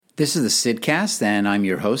This is the Sydcast, and I'm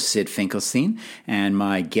your host, Sid Finkelstein. And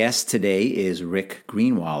my guest today is Rick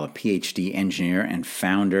Greenwald, a PhD engineer and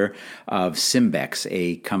founder of Simbex,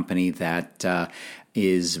 a company that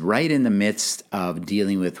is right in the midst of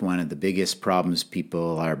dealing with one of the biggest problems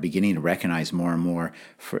people are beginning to recognize more and more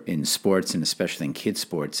in sports, and especially in kids'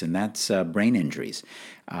 sports, and that's brain injuries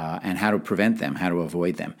and how to prevent them, how to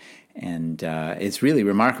avoid them. And it's really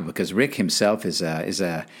remarkable because Rick himself is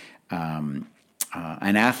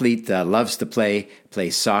an athlete, loves to play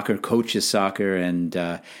soccer, coaches soccer,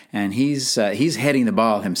 and he's heading the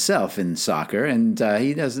ball himself in soccer, and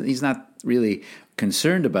he's not really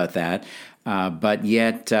concerned about that, but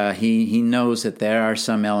yet he knows that there are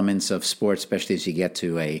some elements of sports, especially as you get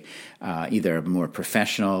to either a more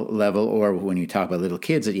professional level or when you talk about little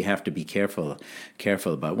kids, that you have to be careful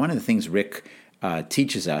about. One of the things Rick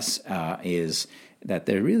teaches us is that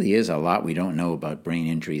there really is a lot we don't know about brain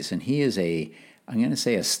injuries, and he is I'm going to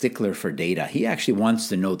say a stickler for data. He actually wants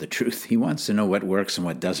to know the truth. He wants to know what works and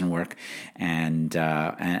what doesn't work, and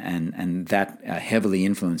that heavily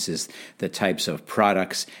influences the types of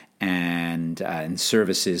products and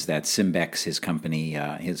services that Simbex, his company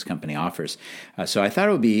offers. So I thought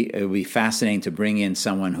it would be fascinating to bring in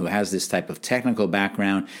someone who has this type of technical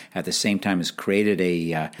background, at the same time has created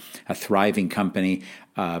a thriving company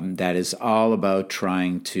that is all about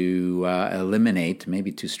trying to eliminate,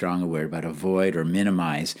 maybe too strong a word, but avoid or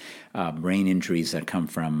minimize brain injuries that come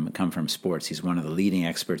from sports. He's one of the leading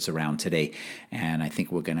experts around today, and I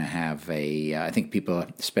think we're going to have I think people,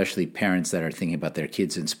 especially parents that are thinking about their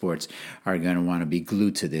kids in sports, are going to want to be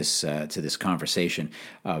glued to this conversation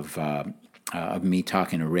of me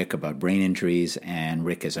talking to Rick about brain injuries, and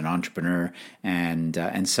Rick is an entrepreneur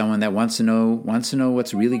and someone that wants to know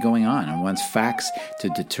what's really going on and wants facts to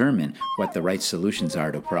determine what the right solutions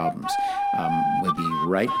are to problems. We'll be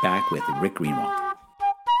right back with Rick Greenwald.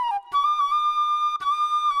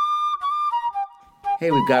 Hey,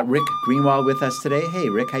 we've got Rick Greenwald with us today. Hey,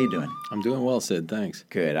 Rick, how you doing? I'm doing well, Sid. Thanks.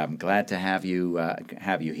 Good. I'm glad to have you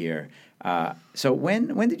here. So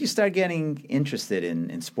when did you start getting interested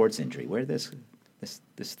in sports injury? Where did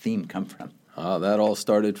this theme come from? That all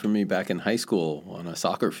started for me back in high school on a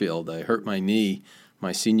soccer field. I hurt my knee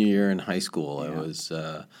my senior year in high school. Yeah. I was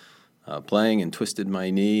playing and twisted my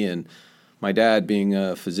knee, and my dad, being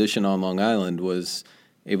a physician on Long Island, was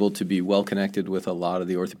able to be well connected with a lot of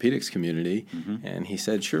the orthopedics community, and he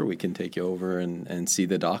said, sure, we can take you over and see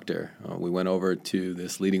the doctor. We went over to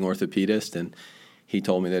this leading orthopedist, and he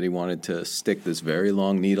told me that he wanted to stick this very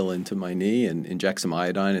long needle into my knee and inject some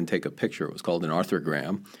iodine and take a picture. It was called an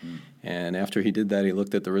arthrogram. And after he did that, he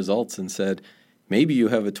looked at the results and said, maybe you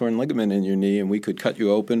have a torn ligament in your knee, and we could cut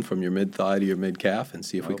you open from your mid-thigh to your mid-calf and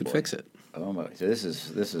see if we could fix it. Oh, my. So this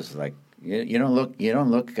is like, you don't look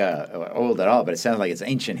old at all, but it sounds like it's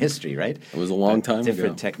ancient history, right? It was a long time ago.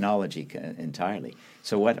 Different technology entirely.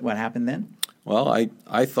 So what happened then? Well,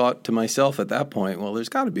 I thought to myself at that point, well, there's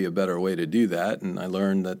got to be a better way to do that, and I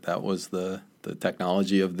learned that was the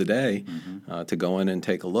technology of the day, to go in and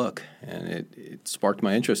take a look, and it sparked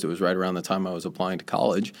my interest. It was right around the time I was applying to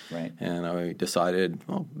college, right. And I decided,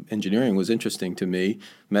 well, engineering was interesting to me.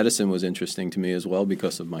 Medicine was interesting to me as well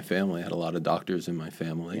because of my family. I had a lot of doctors in my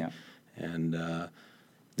family. Yeah. And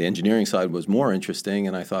the engineering side was more interesting,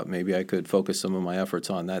 and I thought maybe I could focus some of my efforts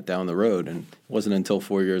on that down the road. And it wasn't until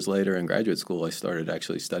 4 years later in graduate school I started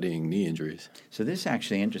actually studying knee injuries. So this is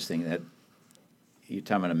actually interesting that you're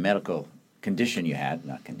talking about a medical condition you had,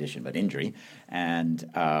 not condition, but injury, and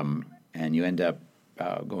you end up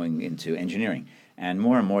going into engineering. And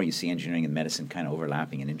more you see engineering and medicine kind of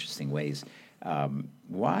overlapping in interesting ways.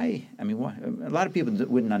 Why? I mean, a lot of people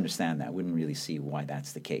wouldn't understand that, wouldn't really see why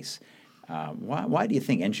that's the case. Why do you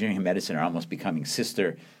think engineering and medicine are almost becoming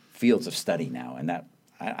sister fields of study now? And that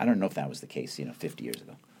I don't know if that was the case, 50 years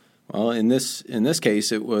ago. Well, in this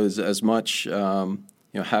case, it was as much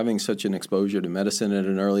having such an exposure to medicine at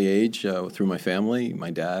an early age through my family.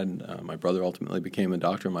 My dad, my brother ultimately became a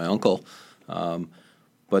doctor, my uncle.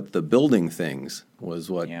 But the building things was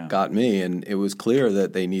what got me, and it was clear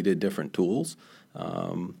that they needed different tools.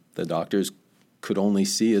 The doctors could only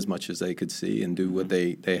see as much as they could see and do what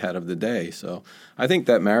they had of the day. So I think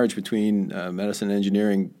that marriage between medicine and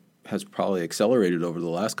engineering has probably accelerated over the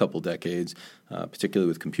last couple decades, particularly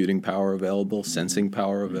with computing power available, sensing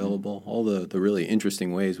power available, all the really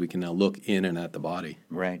interesting ways we can now look in and at the body.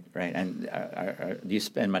 Right. And do you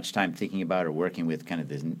spend much time thinking about or working with kind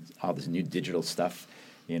of all this new digital stuff,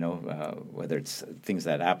 whether it's things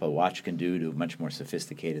that Apple Watch can do to much more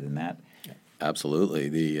sophisticated than that? Absolutely.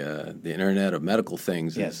 The Internet of Medical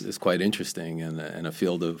Things is quite interesting and a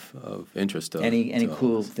field of interest. Any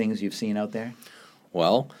cool things you've seen out there?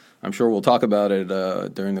 Well, I'm sure we'll talk about it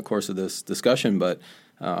during the course of this discussion, but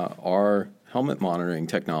our helmet monitoring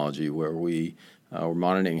technology, where we're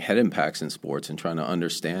monitoring head impacts in sports and trying to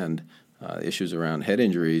understand issues around head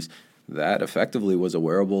injuries, that effectively was a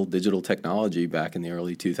wearable digital technology back in the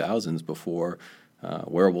early 2000s before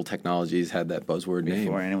wearable technologies had that buzzword name.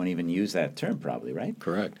 Before anyone even used that term, probably, right?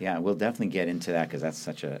 Correct. Yeah, we'll definitely get into that because that's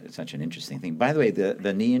such an interesting thing. By the way,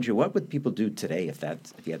 the knee injury, what would people do today if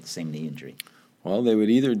you had the same knee injury? Well, they would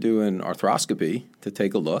either do an arthroscopy to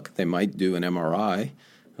take a look. They might do an MRI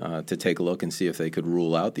to take a look and see if they could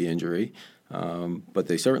rule out the injury. But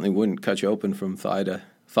they certainly wouldn't cut you open from thigh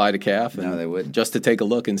to calf. No, they wouldn't. Just to take a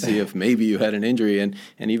look and see if maybe you had an injury. And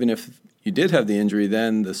even if you did have the injury,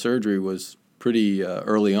 then the surgery was pretty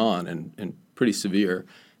early on and pretty severe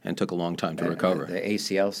and took a long time to recover. The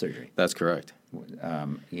ACL surgery. That's correct.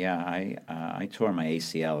 I tore my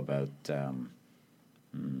ACL about,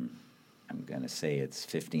 I'm going to say it's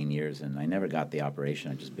 15 years, and I never got the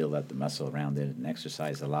operation. I just built up the muscle around it and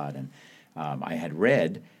exercised a lot. And I had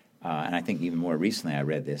read, and I think even more recently I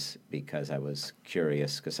read this because I was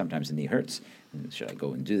curious, because sometimes the knee hurts. And should I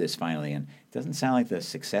go and do this finally? And it doesn't sound like the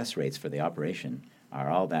success rates for the operation are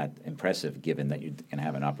all that impressive, given that you're going to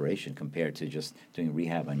have an operation compared to just doing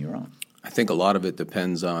rehab on your own. I think a lot of it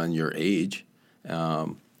depends on your age.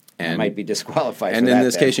 And might be disqualified. And for in that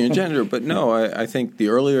this then. case, your gender. But no, I think the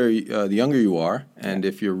younger you are, and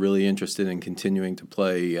if you're really interested in continuing to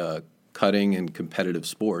play cutting and competitive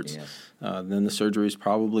sports, Yes. Then the surgery is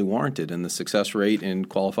probably warranted, and the success rate in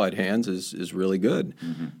qualified hands is really good.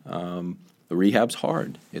 Mm-hmm. The rehab's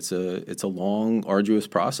hard. It's a long, arduous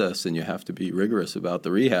process, and you have to be rigorous about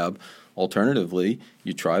the rehab. Alternatively,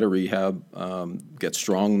 you try to rehab, get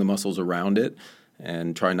strong the muscles around it,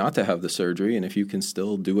 and try not to have the surgery. And if you can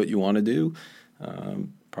still do what you want to do,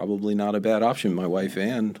 probably not a bad option. My wife,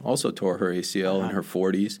 Ann, also tore her ACL in her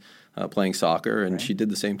 40s playing soccer, and she did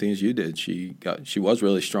the same thing as you did. She was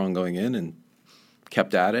really strong going in and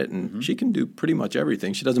kept at it, and she can do pretty much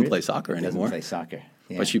everything. She doesn't play soccer anymore. Doesn't play soccer.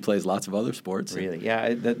 Yeah. But she plays lots of other sports. Really,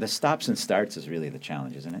 yeah. The stops and starts is really the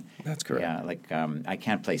challenge, isn't it? That's correct. Yeah, like I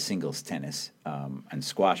can't play singles tennis and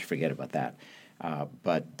squash. Forget about that.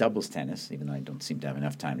 But doubles tennis, even though I don't seem to have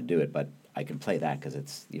enough time to do it, but I can play that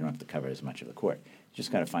because you don't have to cover as much of the court. You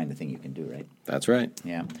just got to find the thing you can do, right? That's right.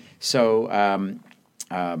 Yeah. So,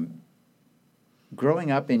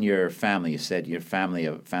 growing up in your family, you said your family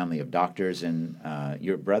of doctors, and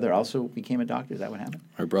your brother also became a doctor. Is that what happened?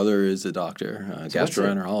 My brother is a doctor,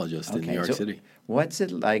 gastroenterologist in New York City. What's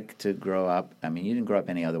it like to grow up? I mean, you didn't grow up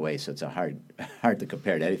any other way, so it's hard to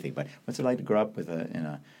compare to anything. But what's it like to grow up with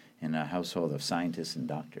in a household of scientists and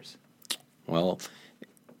doctors? Well,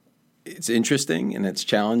 it's interesting and it's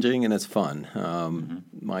challenging and it's fun.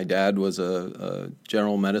 My dad was a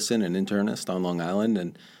general medicine and internist on Long Island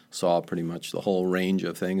and saw pretty much the whole range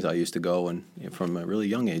of things. I used to go, and from a really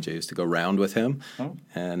young age, I used to go round with him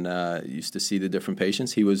and used to see the different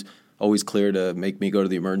patients. He was always clear to make me go to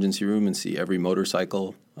the emergency room and see every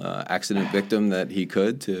motorcycle accident victim that he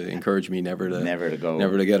could, to encourage me never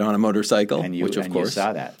to get on a motorcycle. Which of course you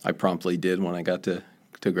saw that. I promptly did when I got to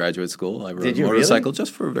graduate school. I rode a motorcycle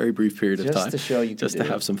just for a very brief period of time, to show you, just to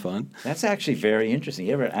have some fun. That's actually very interesting.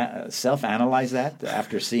 You ever self-analyze that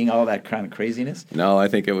after seeing all that kind of craziness? No, I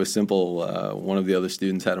think it was simple. One of the other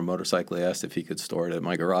students had a motorcycle. He asked if he could store it at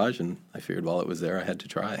my garage, and I figured while it was there, I had to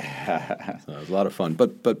try it. So it was a lot of fun.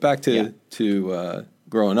 But back to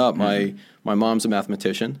growing up, my mom's a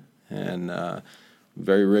mathematician and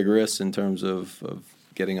very rigorous in terms of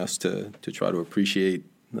getting us to try to appreciate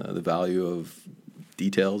the value of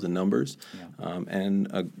details and numbers, in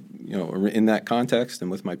that context, and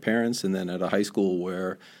with my parents, and then at a high school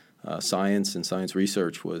where science and science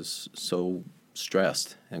research was so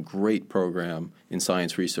stressed, and great program in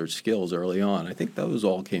science research skills early on. I think those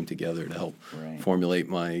all came together to help formulate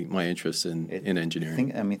my interest in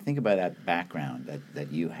engineering. Think about that background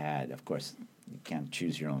that you had. Of course, you can't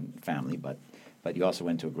choose your own family, but you also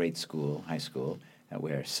went to a great school, high school,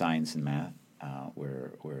 where science and math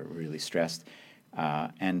were really stressed.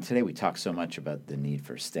 And today we talk so much about the need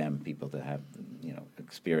for STEM people to have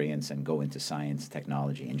experience and go into science,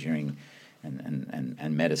 technology, engineering,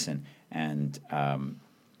 and medicine. And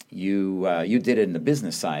you did it in the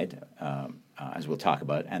business side, as we'll talk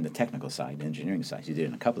about, and the technical side, the engineering side. You did it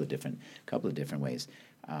in a couple of different ways.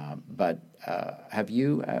 But have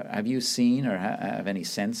you seen or have any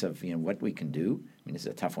sense of what we can do? I mean, this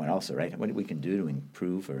is a tough one also, right? What we can do to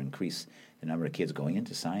improve or increase the number of kids going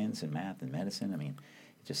into science and math and medicine? I mean,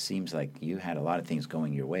 it just seems like you had a lot of things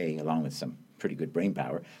going your way, along with some pretty good brain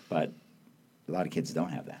power, but a lot of kids don't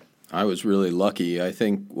have that. I was really lucky. I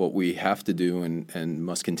think what we have to do and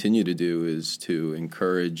must continue to do is to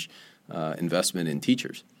encourage investment in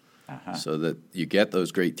teachers so that you get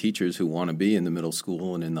those great teachers who want to be in the middle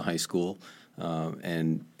school and in the high school,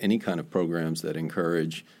 and any kind of programs that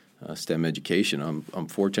encourage STEM education. I'm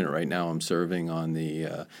fortunate right now. I'm serving on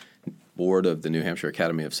the board of the New Hampshire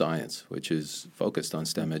Academy of Science, which is focused on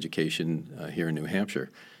STEM education here in New Hampshire.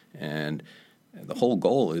 And the whole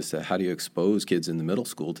goal is how do you expose kids in the middle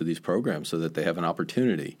school to these programs so that they have an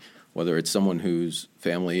opportunity, whether it's someone whose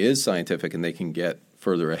family is scientific and they can get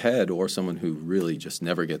further ahead, or someone who really just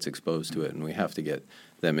never gets exposed to it, and we have to get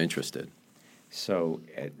them interested. So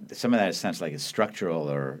some of that sounds like it's structural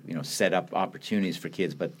or set up opportunities for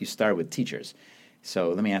kids, but you start with teachers. So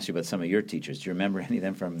let me ask you about some of your teachers. Do you remember any of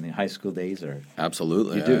them from the high school days? Or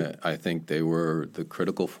Absolutely. You do? I think they were the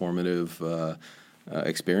critical formative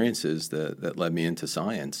experiences that led me into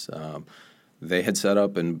science. They had set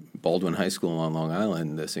up in Baldwin High School on Long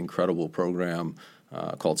Island this incredible program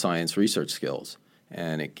called Science Research Skills,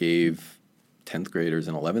 and it gave 10th graders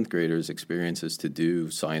and 11th graders experiences to do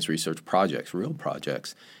science research projects, real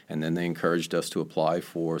projects, and then they encouraged us to apply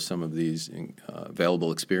for some of these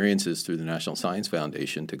available experiences through the National Science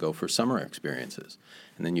Foundation to go for summer experiences.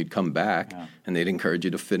 And then you'd come back, and they'd encourage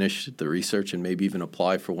you to finish the research and maybe even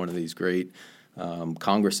apply for one of these great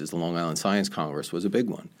congresses. The Long Island Science Congress was a big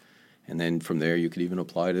one. And then from there, you could even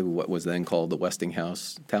apply to what was then called the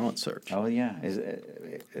Westinghouse Talent Search. Oh, yeah.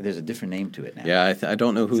 There's a different name to it now. Yeah, I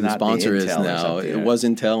don't know who the sponsor is now. It was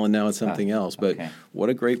Intel, and now it's something else. But what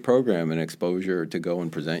a great program and exposure to go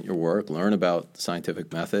and present your work, learn about the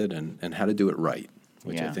scientific method, and how to do it right,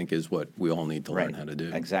 which I think is what we all need to learn how to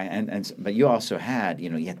do. Exactly. But you also had, you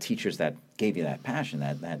had teachers that gave you that passion,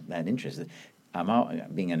 that interest.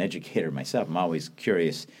 Being an educator myself, I'm always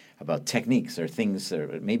curious about techniques or things,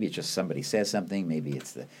 or maybe it's just somebody says something, maybe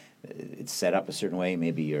it's set up a certain way,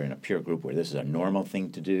 maybe you're in a peer group where this is a normal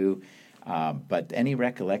thing to do. But any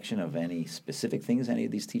recollection of any specific things any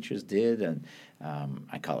of these teachers did? And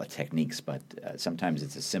I call it techniques, but sometimes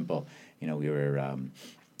it's as simple. I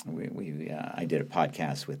did a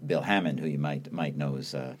podcast with Bill Hammond, who you might know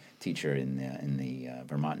is a teacher in the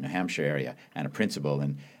Vermont, New Hampshire area, and a principal,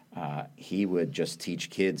 and he would just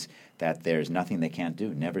teach kids that there's nothing they can't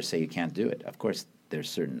do. Never say you can't do it. Of course, there's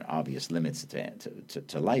certain obvious limits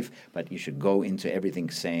to life, but you should go into everything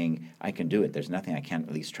saying, I can do it. There's nothing I can't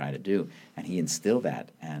at least try to do. And he instilled that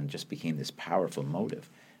and just became this powerful motive.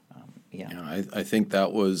 I think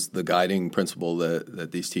that was the guiding principle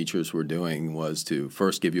that these teachers were doing, was to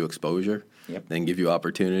first give you exposure, then give you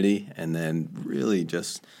opportunity, and then really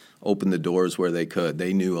just open the doors where they could.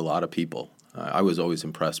 They knew a lot of people. I was always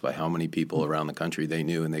impressed by how many people around the country they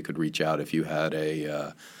knew, and they could reach out if you had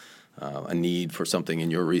a need for something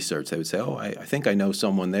in your research. They would say, oh, I think I know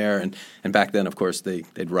someone there. And back then, of course,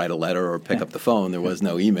 they'd write a letter or pick up the phone. There was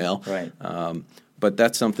no email. Right. But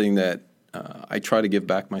that's something that I try to give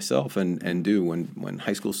back myself and do when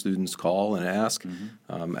high school students call and ask.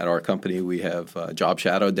 At our company, we have Job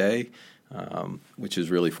Shadow Day, which is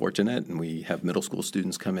really fortunate, and we have middle school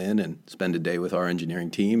students come in and spend a day with our engineering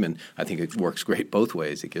team, and I think it works great both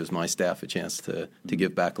ways. It gives my staff a chance to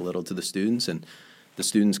give back a little to the students, and the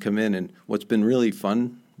students come in, and what's been really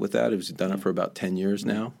fun with that is we've done it for about 10 years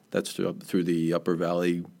now. That's through the Upper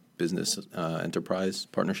Valley Business Enterprise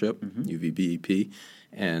Partnership, UVBEP,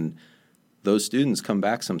 and those students come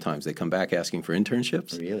back sometimes. They come back asking for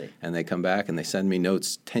internships. Really? And they come back and they send me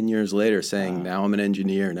notes 10 years later saying, now I'm an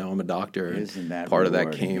engineer, now I'm a doctor. Isn't that part rewarding?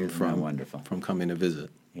 of that came Wonderful? From coming to visit.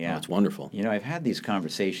 Yeah. It's wonderful. I've had these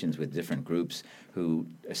conversations with different groups who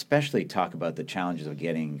especially talk about the challenges of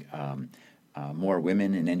getting more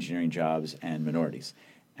women in engineering jobs and minorities.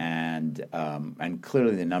 And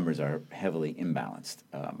clearly the numbers are heavily imbalanced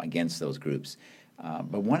against those groups.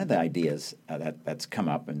 But one of the ideas that's come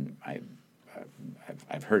up, and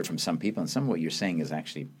I've heard it from some people, and some of what you're saying is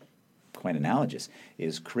actually quite analogous,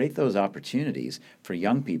 is create those opportunities for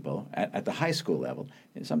young people at the high school level,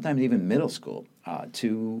 and sometimes even middle school,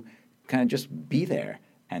 to kind of just be there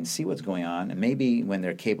and see what's going on, and maybe when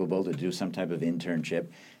they're capable to do some type of internship,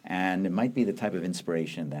 and it might be the type of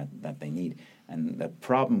inspiration that they need. And the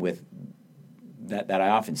problem with that I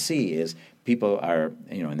often see is people are,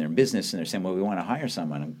 and they're in business, and they're saying, well, we want to hire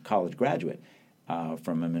someone, a college graduate,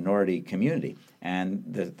 from a minority community. And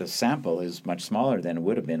the sample is much smaller than it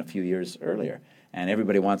would have been a few years earlier. And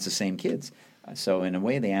everybody wants the same kids. So in a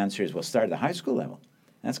way, the answer is, well, start at the high school level.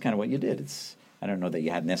 And that's kind of what you did. I don't know that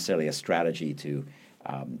you had necessarily a strategy to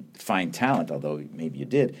find talent, although maybe you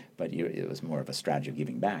did, but it was more of a strategy of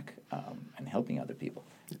giving back and helping other people.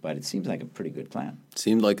 but it seems like a pretty good plan.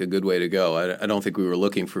 Seemed like a good way to go. I don't think we were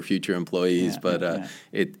looking for future employees, but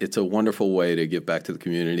it's a wonderful way to give back to the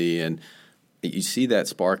community, and you see that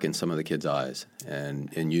spark in some of the kids' eyes,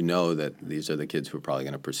 and you know that these are the kids who are probably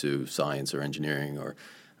going to pursue science or engineering or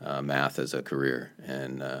math as a career,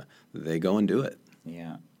 and they go and do it.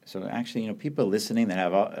 Yeah. So actually, people listening that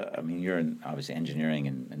have, you're in obviously engineering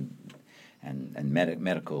and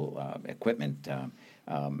medical equipment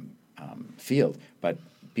field, but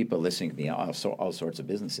people listening to all sorts of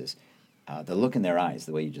businesses, the look in their eyes,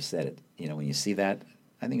 the way you just said it, when you see that,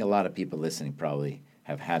 I think a lot of people listening probably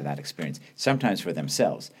have had that experience, sometimes for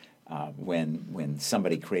themselves, when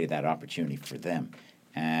somebody created that opportunity for them.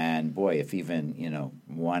 And boy, if even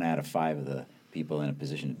 1 out of 5 of the people in a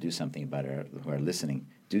position to do something about it who are listening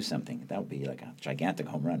do something, that would be like a gigantic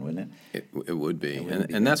home run, wouldn't it? It would be.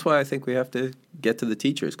 And that's why I think we have to get to the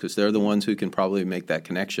teachers, because they're the ones who can probably make that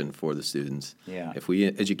connection for the students. Yeah. If we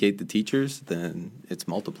educate the teachers, then it's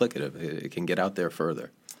multiplicative. It can get out there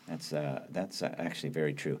further. That's actually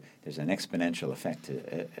very true. There's an exponential effect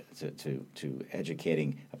to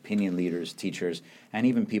educating opinion leaders, teachers, and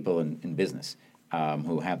even people in business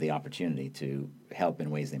who have the opportunity to help in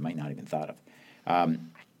ways they might not even thought of.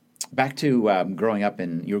 Back to you grew up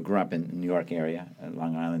in New York area,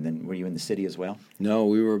 Long Island, then were you in the city as well? No,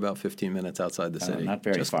 we were about 15 minutes outside the city. Not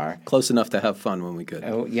very Just far. Close enough to have fun when we could.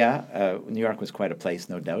 Oh, yeah. New York was quite a place,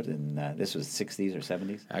 no doubt, and this was 60s or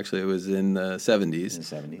 70s? Actually, it was in the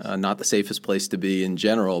 70s. In the 70s. Not the safest place to be in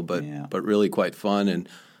general, but really quite fun, and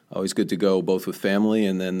always good to go both with family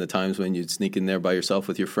and then the times when you'd sneak in there by yourself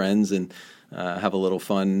with your friends and have a little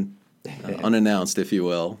fun, unannounced, if you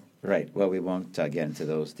will. Right. Well, we won't get into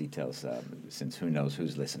those details since who knows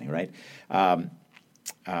who's listening, right?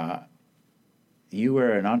 You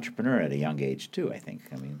were an entrepreneur at a young age, too, I think.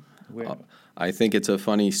 I think it's a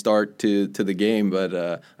funny start to the game,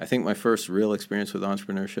 but I think my first real experience with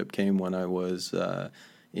entrepreneurship came when I was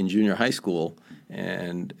in junior high school,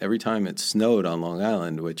 and every time it snowed on Long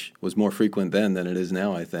Island, which was more frequent then than it is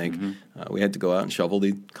now, I think, we had to go out and shovel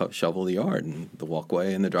the yard and the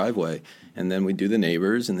walkway and the driveway, and then we'd do the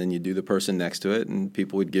neighbors, and then you'd do the person next to it, and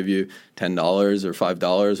people would give you $10 or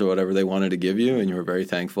 $5 or whatever they wanted to give you, and you were very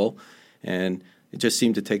thankful, and it just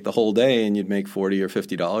seemed to take the whole day, and you'd make $40 or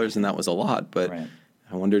 $50, and that was a lot, but right.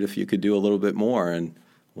 I wondered if you could do a little bit more, and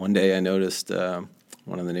one day I noticed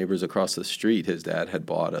one of the neighbors across the street, his dad had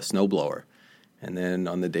bought a snowblower. And then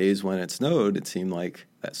on the days when it snowed, it seemed like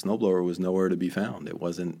that snowblower was nowhere to be found. It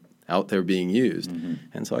wasn't out there being used.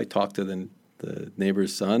 And so I talked to the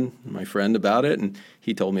neighbor's son, my friend, about it, and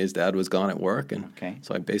he told me his dad was gone at work. And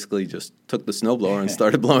so I basically just took the snowblower and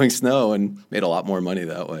started blowing snow and made a lot more money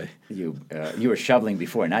that way. You were shoveling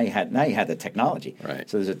before. Now you had the technology. Right.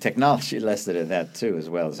 So there's a technology lesson in that too, as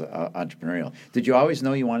well as entrepreneurial. Did you always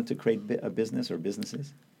know you wanted to create a business or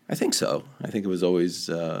businesses? I think so. I think it was always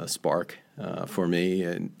a spark for me.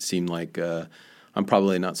 It seemed like I'm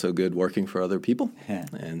probably not so good working for other people,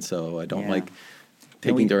 and so I don't like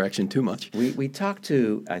taking direction too much. We talked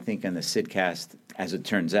to, I think, on the Sydcast, as it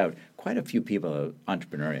turns out, quite a few people are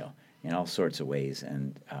entrepreneurial in all sorts of ways,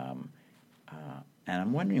 and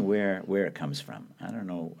I'm wondering where it comes from. I don't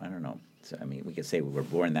know. So, we could say we were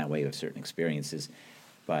born that way with certain experiences,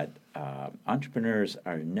 but entrepreneurs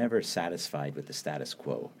are never satisfied with the status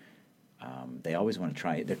quo. They always want to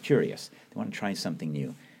try. They're curious. They want to try something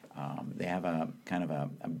new. They have a kind of a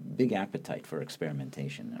big appetite for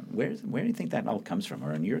experimentation. Where do you think that all comes from?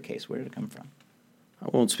 Or in your case, where did it come from? I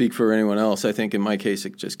won't speak for anyone else. I think in my case,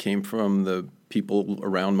 it just came from the people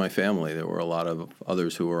around my family. There were a lot of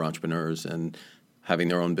others who were entrepreneurs and having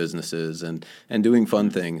their own businesses and doing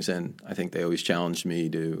fun things. And I think they always challenged me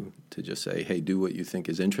to just say, hey, do what you think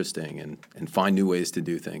is interesting and find new ways to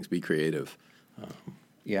do things. Be creative.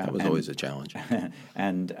 That was always a challenge.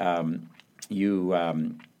 And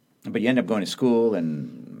but you ended up going to school,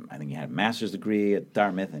 and I think you had a master's degree at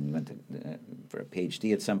Dartmouth, and you went for a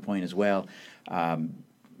PhD at some point as well,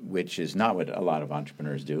 which is not what a lot of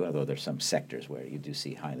entrepreneurs do, although there's some sectors where you do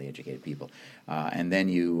see highly educated people. And then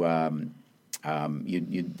you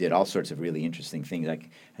did all sorts of really interesting things.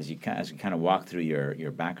 Like as you kind of walk through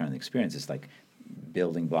your background and experience, it's like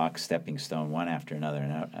building blocks, stepping stone, one after another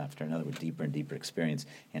and after another, with deeper and deeper experience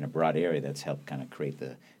in a broad area that's helped kind of create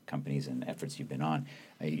the companies and efforts you've been on,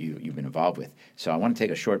 you've been involved with. So I want to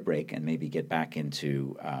take a short break and maybe get back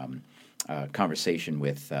into conversation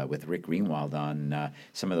with Rick Greenwald on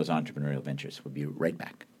some of those entrepreneurial ventures. We'll be right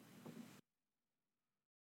back.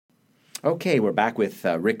 Okay, we're back with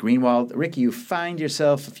Rick Greenwald. Rick, you find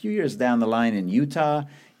yourself a few years down the line in Utah.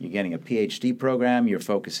 You're getting a PhD program. You're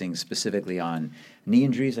focusing specifically on knee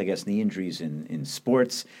injuries, I guess knee injuries in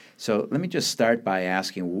sports. So let me just start by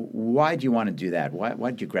asking, why do you want to do that? Why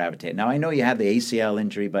did you gravitate? Now, I know you had the ACL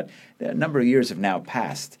injury, but a number of years have now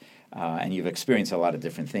passed, and you've experienced a lot of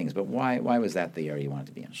different things. But why was that the area you wanted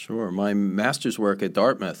to be in? Sure. My master's work at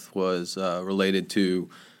Dartmouth was related to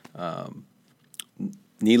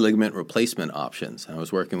knee ligament replacement options. I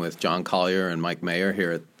was working with John Collier and Mike Mayer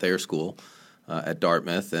here at Thayer School at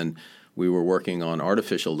Dartmouth, and we were working on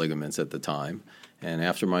artificial ligaments at the time. And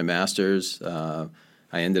after my master's, I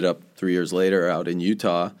ended up 3 years later out in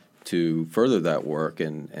Utah to further that work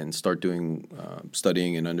and start doing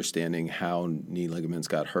studying and understanding how knee ligaments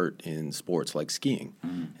got hurt in sports like skiing,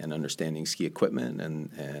 and understanding ski equipment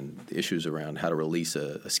and the issues around how to release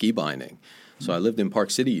a ski binding. So I lived in Park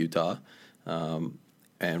City, Utah,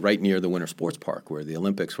 and right near the Winter Sports Park where the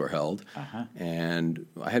Olympics were held. And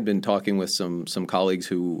I had been talking with some colleagues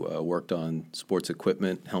who worked on sports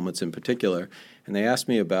equipment, helmets in particular, and they asked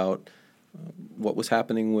me about what was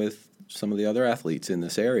happening with some of the other athletes in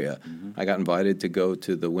this area. I got invited to go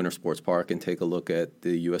to the Winter Sports Park and take a look at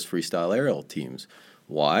the U.S. freestyle aerial teams.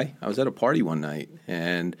 Why? I was at a party one night,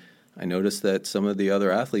 and I noticed that some of the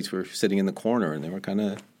other athletes were sitting in the corner, and they were kind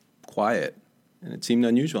of quiet. And it seemed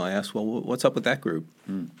unusual. I asked, well, what's up with that group?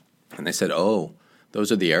 And they said, oh,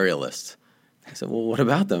 those are the aerialists. I said, well, what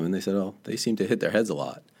about them? And they said, oh, they seem to hit their heads a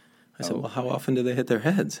lot. I said, well, how often do they hit their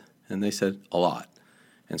heads? And they said, a lot.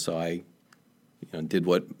 And so I did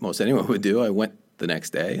what most anyone would do. I went the next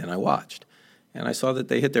day and I watched. And I saw that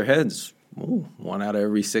they hit their heads 1 out of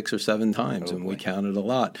every 6 or 7 times, and we counted a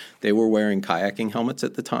lot. They were wearing kayaking helmets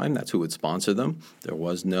at the time. That's who would sponsor them. There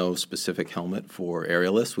was no specific helmet for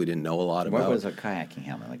aerialists. We didn't know a lot about. What was a kayaking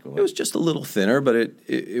helmet? Like it was just a little thinner, but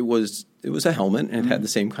it was a helmet, and it had the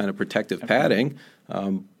same kind of protective padding.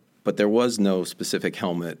 But there was no specific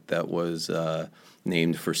helmet that was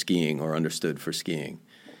named for skiing or understood for skiing.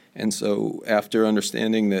 And so after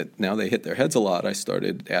understanding that now they hit their heads a lot, I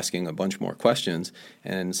started asking a bunch more questions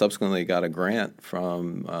and subsequently got a grant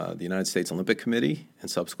from the United States Olympic Committee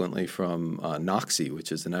and subsequently from NOCSI,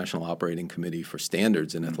 which is the National Operating Committee for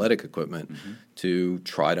Standards in Athletic Equipment, to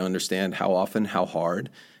try to understand how often, how hard,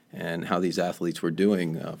 and how these athletes were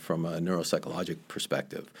doing from a neuropsychologic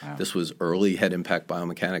perspective. Wow. This was early head impact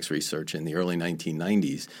biomechanics research in the early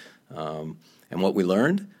 1990s. And what we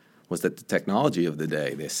learned was that the technology of the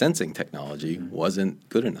day, the sensing technology, wasn't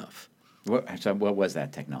good enough. What was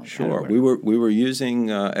that technology? Sure. We were using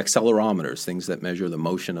accelerometers, things that measure the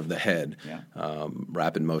motion of the head,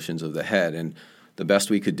 rapid motions of the head. And the best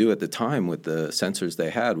we could do at the time with the sensors they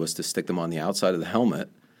had was to stick them on the outside of the helmet,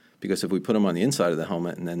 because if we put them on the inside of the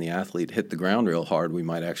helmet and then the athlete hit the ground real hard, we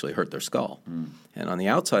might actually hurt their skull. And on the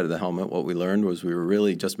outside of the helmet, what we learned was we were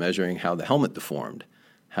really just measuring how the helmet deformed,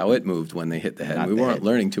 how it moved when they hit the head. We weren't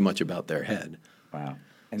learning too much about their head. Wow.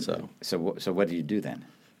 And so what did you do then?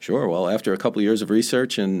 Sure. Well, after a couple of years of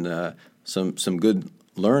research and some good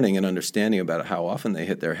learning and understanding about how often they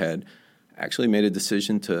hit their head, I actually made a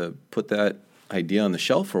decision to put that idea on the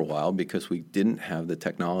shelf for a while because we didn't have the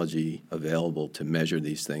technology available to measure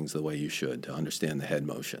these things the way you should, to understand the head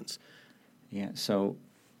motions. Yeah, so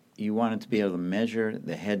you wanted to be able to measure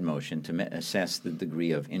the head motion to assess the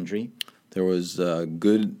degree of injury? There was a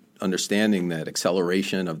good understanding that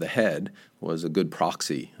acceleration of the head was a good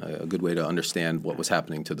proxy, a good way to understand what was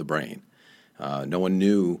happening to the brain. No one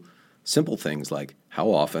knew simple things like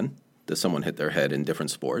how often does someone hit their head in different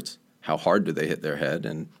sports, how hard do they hit their head,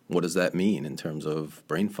 and what does that mean in terms of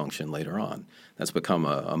brain function later on. That's become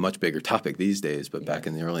a much bigger topic these days, but back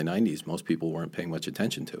in the early 90s, most people weren't paying much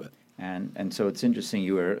attention to it. And so it's interesting,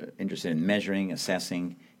 you were interested in measuring,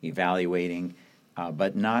 assessing, evaluating,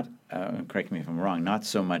 but not, correct me if I'm wrong, not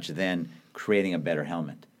so much then creating a better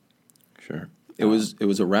helmet. Sure. It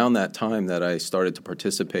was around that time that I started to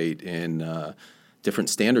participate in different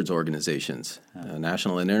standards organizations,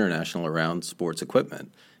 national and international, around sports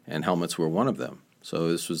equipment, and helmets were one of them. So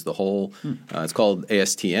this was the whole, it's called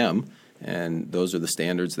ASTM, and those are the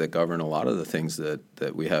standards that govern a lot of the things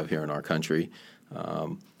that we have here in our country.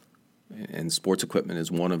 And sports equipment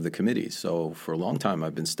is one of the committees. So for a long time,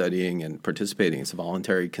 I've been studying and participating. It's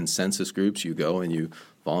voluntary consensus groups. You go and you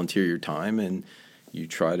volunteer your time, and you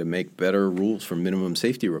try to make better rules for minimum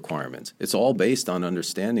safety requirements. It's all based on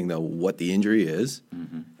understanding, though, what the injury is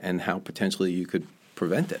and how potentially you could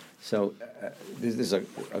prevent it. So this is a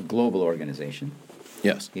global organization.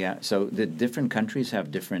 Yes. Yeah. So the different countries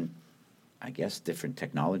have different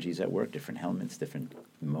technologies at work, different helmets, different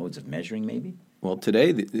modes of measuring maybe? Well,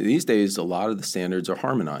 these days, a lot of the standards are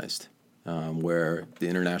harmonized. where the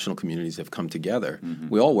international communities have come together.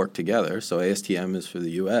 We all work together. So ASTM is for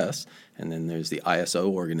the U.S., and then there's the ISO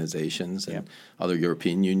organizations and other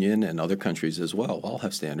European Union and other countries as well all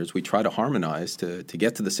have standards. We try to harmonize to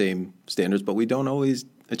get to the same standards, but we don't always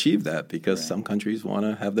achieve that because some countries want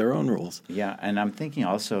to have their own rules. Yeah, and I'm thinking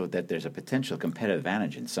also that there's a potential competitive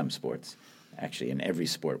advantage in some sports, actually in every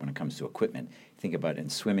sport when it comes to equipment. Think about in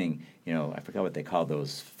swimming, I forgot what they call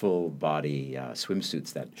those full-body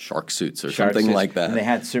swimsuits that shark suits or something like that. And they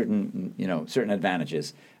had certain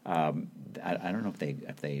advantages. I don't know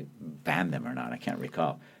if they banned them or not. I can't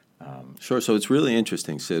recall. Sure. So it's really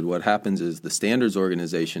interesting, Sid. What happens is the standards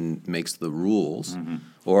organization makes the rules,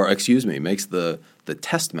 makes the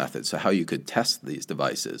test methods, so how you could test these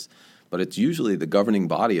devices. But it's usually the governing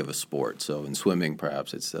body of a sport. So in swimming,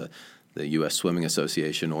 perhaps it's the U.S. Swimming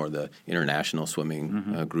Association or the international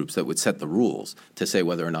swimming groups that would set the rules to say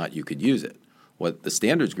whether or not you could use it. What the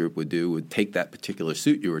standards group would do would take that particular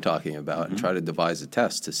suit you were talking about and try to devise a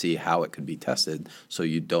test to see how it could be tested so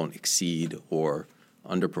you don't exceed or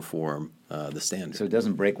underperform the standard. So it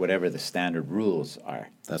doesn't break whatever the standard rules are.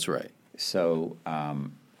 That's right. So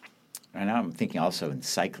and now I'm thinking also in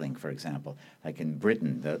cycling, for example. Like in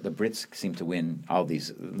Britain, the Brits seem to win all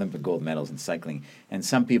these Olympic gold medals in cycling. And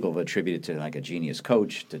some people have attributed to like a genius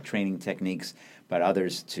coach, to training techniques, but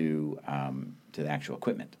others to the actual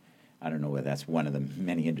equipment. I don't know whether that's one of the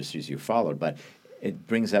many industries you followed, but it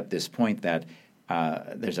brings up this point that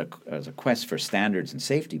there's a quest for standards and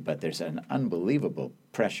safety, but there's an unbelievable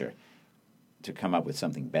pressure to come up with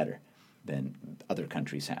something better than other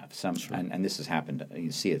countries have. And this has happened.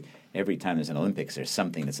 You see it every time there's an Olympics. There's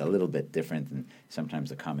something that's a little bit different, and sometimes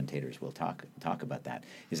the commentators will talk about that.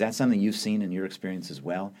 Is that something you've seen in your experience as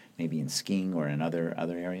well, maybe in skiing or in other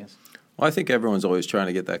areas? Well, I think everyone's always trying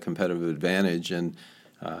to get that competitive advantage, and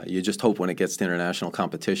you just hope when it gets to international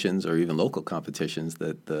competitions or even local competitions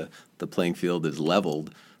that the playing field is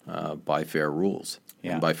leveled by fair rules.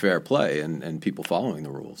 And by fair play and people following the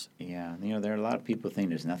rules. Yeah, there are a lot of people who think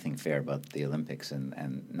there's nothing fair about the Olympics,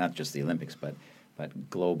 and not just the Olympics, but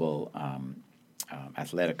global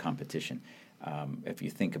athletic competition. If you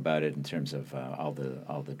think about it in terms of all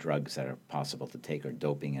the drugs that are possible to take, or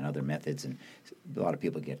doping and other methods, and a lot of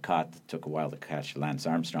people get caught. It took a while to catch Lance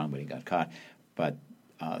Armstrong, but he got caught. But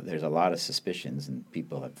there's a lot of suspicions, and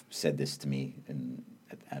people have said this to me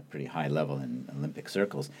at pretty high level in Olympic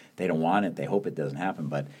circles. They don't want it. They hope it doesn't happen.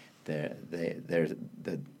 But there's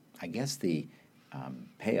I guess the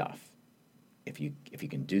payoff, if you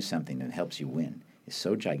can do something that helps you win, is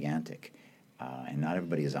so gigantic. And not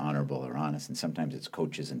everybody is honorable or honest. And sometimes it's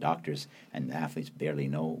coaches and doctors, and the athletes barely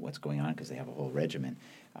know what's going on because they have a whole regimen,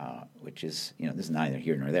 which is, this is neither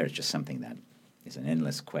here nor there. It's just something that is an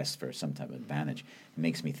endless quest for some type of advantage. It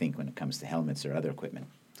makes me think when it comes to helmets or other equipment,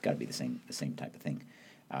 it's got to be the same type of thing,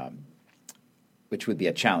 which would be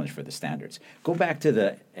a challenge for the standards. Go back to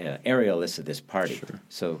the aerialists of this party. Sure.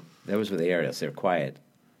 So those were the aerialists. They're quiet.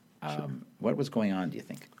 What was going on, do you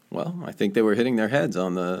think? Well, I think they were hitting their heads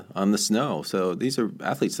on the snow. So these are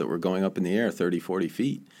athletes that were going up in the air 30, 40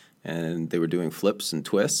 feet, and they were doing flips and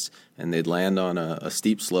twists, and they'd land on a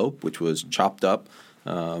steep slope, which was chopped up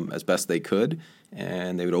as best they could,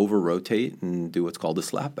 and they would over-rotate and do what's called a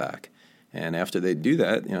slapback. And after they'd do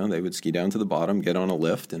that, they would ski down to the bottom, get on a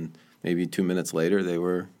lift, and maybe 2 minutes later they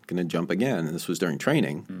were going to jump again. And this was during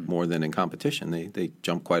training more than in competition. They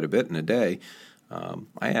jumped quite a bit in a day.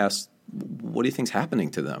 I asked, what do you think's happening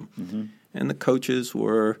to them? Mm-hmm. And the coaches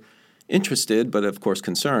were interested, but of course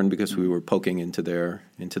concerned because we were poking into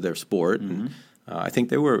their sport. Mm-hmm. And I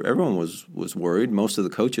think everyone was worried. Most of the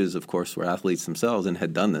coaches, of course, were athletes themselves and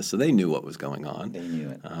had done this, so they knew what was going on. They knew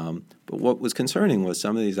it. But what was concerning was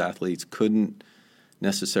some of these athletes couldn't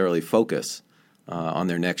necessarily focus on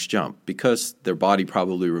their next jump because their body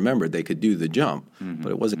probably remembered they could do the jump,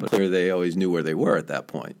 but it wasn't clear they always knew where they were at that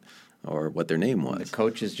point or what their name was. The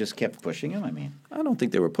coaches just kept pushing him, I don't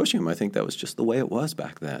think they were pushing him. I think that was just the way it was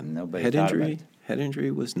back then. Nobody head thought injury. about it. Head injury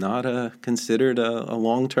was not considered a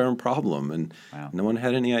long-term problem, and no one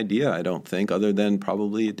had any idea, I don't think, other than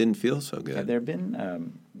probably it didn't feel so good. Have there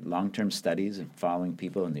been long-term studies of following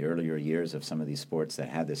people in the earlier years of some of these sports that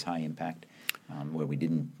had this high impact where we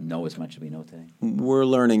didn't know as much as we know today? We're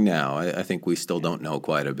learning now. I think we still don't know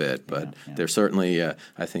quite a bit, but there's certainly,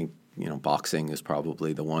 I think, boxing is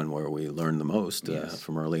probably the one where we learn the most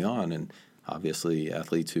from early on, and obviously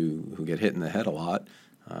athletes who get hit in the head a lot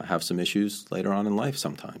have some issues later on in life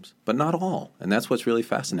sometimes, but not all. And that's what's really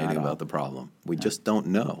fascinating about the problem. We just don't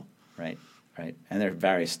know. Right. And there are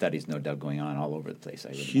various studies, no doubt, going on all over the place.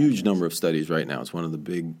 Huge number of studies right now. It's one of the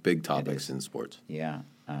big topics in sports. Yeah.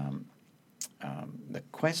 the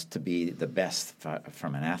quest to be the best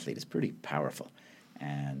from an athlete is pretty powerful.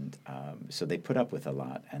 And so they put up with a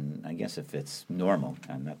lot. And I guess if it's normal,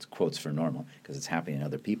 and that's quotes for normal, because it's happening to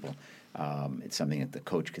other people, it's something that the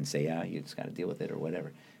coach can say, yeah, you just got to deal with it or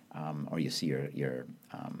whatever. Or you see your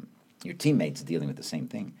teammates dealing with the same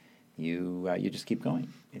thing. You just keep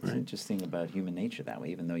going. It's interesting about human nature that way,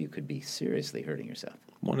 even though you could be seriously hurting yourself.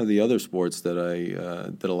 One of the other sports that I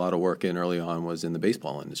did a lot of work in early on was in the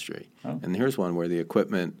baseball industry. Oh. And here's one where the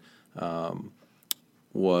equipment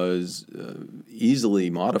was easily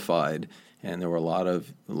modified, and there were a lot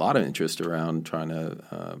of interest around trying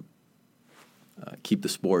to keep the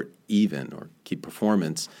sport even or keep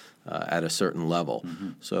performance at a certain level. Mm-hmm.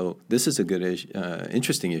 So this is a good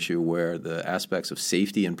interesting issue where the aspects of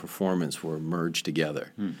safety and performance were merged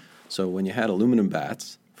together. So when you had aluminum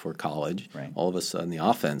bats for college, all of a sudden the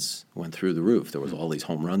offense went through the roof. There was all these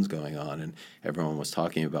home runs going on, and everyone was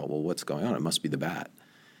talking about, well, what's going on? It must be the bat.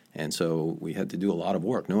 And so we had to do a lot of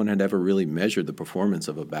work. No one had ever really measured the performance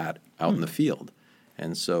of a bat out in the field.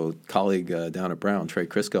 And so colleague down at Brown, Trey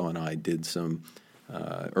Crisco, and I did some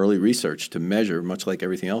early research to measure, much like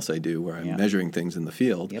everything else I do where I'm measuring things in the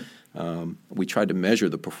field. Yep. We tried to measure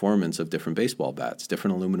the performance of different baseball bats,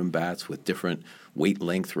 different aluminum bats with different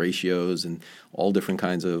weight-length ratios and all different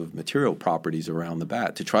kinds of material properties around the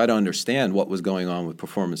bat to try to understand what was going on with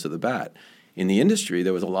performance of the bat. In the industry,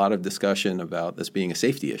 there was a lot of discussion about this being a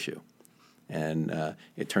safety issue. And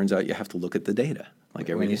it turns out you have to look at the data. Like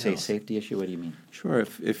when you say safety issue, what do you mean? Sure.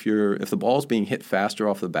 If the ball's being hit faster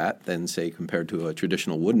off the bat than, say, compared to a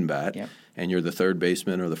traditional wooden bat, and you're the third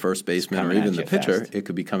baseman or the first baseman or even the pitcher, it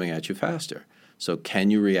could be coming at you faster. So can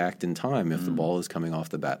you react in time if the ball is coming off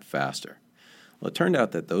the bat faster? Well, it turned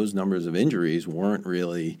out that those numbers of injuries weren't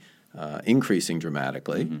really increasing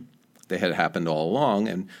dramatically. Mm-hmm. They had happened all along.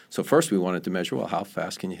 And so first we wanted to measure, well, how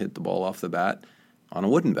fast can you hit the ball off the bat on a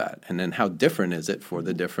wooden bat? And then how different is it for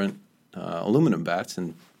the different aluminum bats,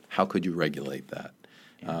 and how could you regulate that?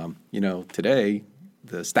 Today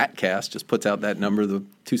the Statcast just puts out that number the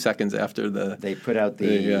 2 seconds after they put out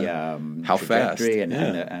the how fast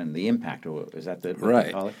and the impact, or is that the what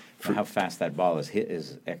they call it? How fast that ball is hit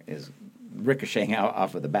is ricocheting out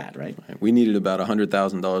off of the bat, right? We needed about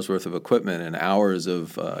 $100,000 worth of equipment and hours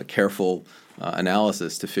of careful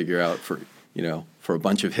analysis to figure out for a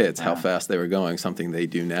bunch of hits, how fast they were going, something they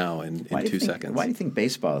do now in 2 seconds. Why do you think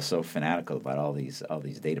baseball is so fanatical about all these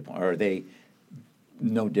data points? Or are they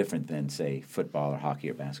no different than, say, football or hockey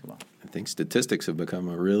or basketball? I think statistics have become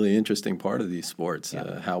a really interesting part of these sports,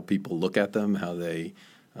 how people look at them, how they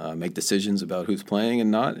make decisions about who's playing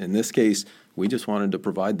and not. In this case, we just wanted to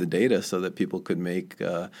provide the data so that people could make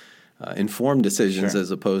informed decisions as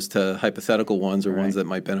opposed to hypothetical ones or ones that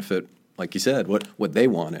might benefit, like you said, what they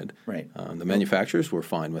wanted. Right. The manufacturers were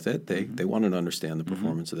fine with it. They wanted to understand the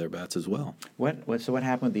performance of their bats as well. So what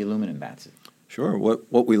happened with the aluminum bats? Sure.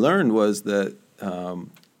 What we learned was that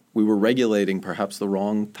we were regulating perhaps the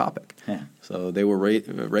wrong topic. Yeah. So they were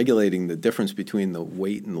regulating the difference between the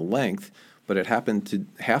weight and the length, but it happened to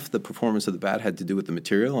half the performance of the bat had to do with the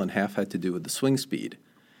material and half had to do with the swing speed.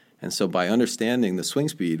 And so by understanding the swing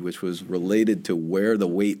speed, which was related to where the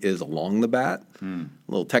weight is along the bat, a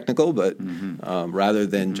little technical, but rather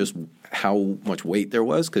than just how much weight there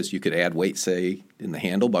was, because you could add weight, say, in the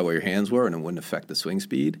handle by where your hands were, and it wouldn't affect the swing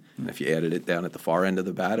speed. And if you added it down at the far end of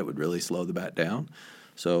the bat, it would really slow the bat down.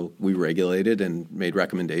 So we regulated and made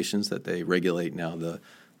recommendations that they regulate now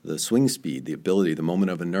the swing speed, the ability, the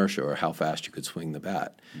moment of inertia, or how fast you could swing the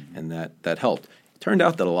bat. And that helped. Turned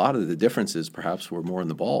out that a lot of the differences perhaps were more in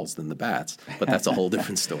the balls than the bats, but that's a whole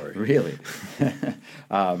different story. Really?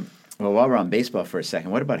 Well, while we're on baseball for a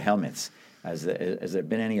second, what about helmets? Has there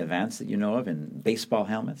been any advance that you know of in baseball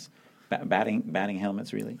helmets, batting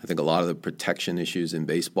helmets, really? I think a lot of the protection issues in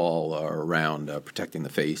baseball are around protecting the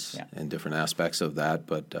face and different aspects of that.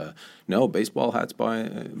 But no, baseball helmets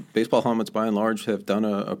by and large have done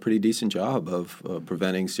a pretty decent job of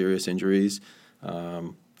preventing serious injuries.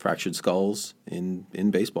 Fractured skulls in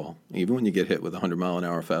baseball. Even when you get hit with a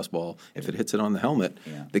 100-mile-an-hour fastball, if it hits it on the helmet,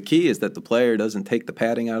 the key is that the player doesn't take the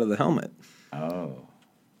padding out of the helmet. Oh.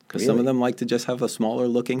 Because some of them like to just have a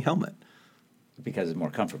smaller-looking helmet. Because it's more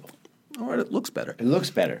comfortable. Or it looks better. It looks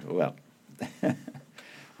better. Well.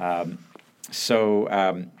 So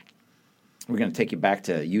we're going to take you back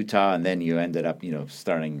to Utah, and then you ended up,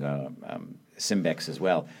 starting Simbex as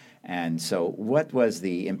well. And so what was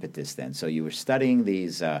the impetus then? So you were studying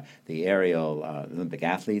these the aerial Olympic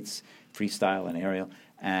athletes, freestyle and aerial,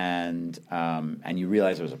 and you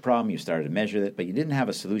realized there was a problem. You started to measure it, but you didn't have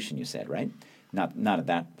a solution, you said, right? Not at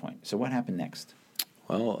that point. So what happened next?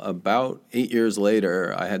 Well, about 8 years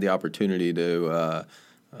later, I had the opportunity to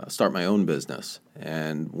start my own business.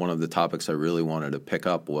 And one of the topics I really wanted to pick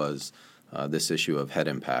up was this issue of head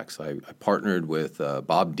impacts. I partnered with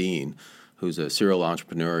Bob Dean, who's a serial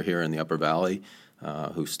entrepreneur here in the Upper Valley,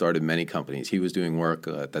 who started many companies. He was doing work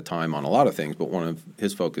at the time on a lot of things, but one of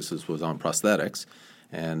his focuses was on prosthetics.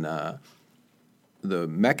 And the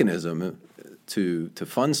mechanism to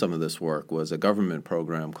fund some of this work was a government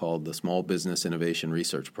program called the Small Business Innovation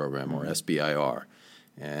Research Program, or SBIR.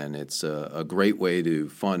 And it's a great way to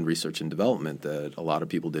fund research and development that a lot of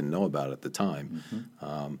people didn't know about at the time.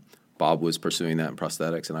 Bob was pursuing that in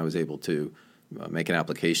prosthetics, and I was able to make an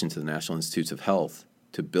application to the National Institutes of Health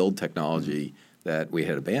to build technology that we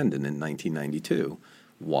had abandoned in 1992.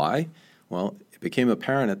 Why? Well, it became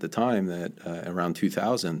apparent at the time that around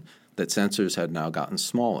 2000 that sensors had now gotten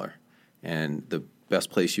smaller. And the best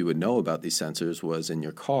place you would know about these sensors was in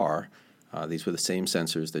your car. These were the same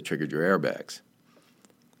sensors that triggered your airbags.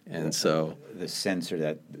 And so the sensor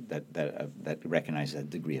that recognizes a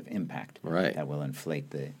degree of impact, right, that will inflate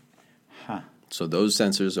the. So those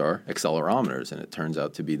sensors are accelerometers, and it turns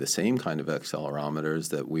out to be the same kind of accelerometers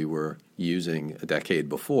that we were using a decade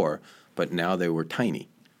before, but now they were tiny,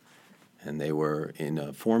 and they were in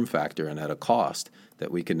a form factor and at a cost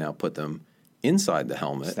that we could now put them inside the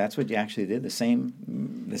helmet. So that's what you actually did? The same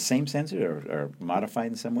sensor or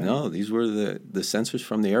modified in some way? No, these were the sensors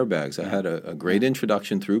from the airbags. I had a great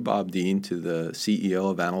introduction through Bob Dean to the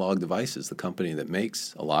CEO of Analog Devices, the company that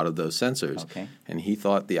makes a lot of those sensors. Okay. And he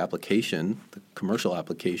thought the commercial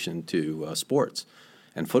application to sports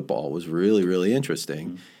and football was really, really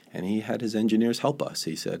interesting. And he had his engineers help us.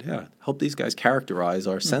 He said, help these guys characterize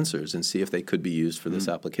our sensors and see if they could be used for this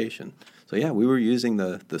application. So, we were using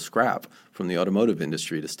the scrap from the automotive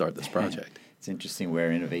industry to start this project. It's interesting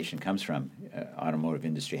where innovation comes from. Automotive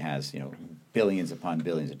industry has, billions upon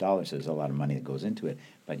billions of dollars. So there's a lot of money that goes into it.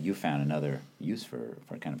 But you found another use for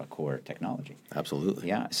kind of a core technology. Absolutely.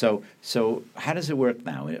 Yeah. So how does it work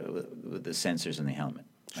now with the sensors in the helmet?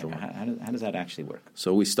 Sure. Like, how does that actually work?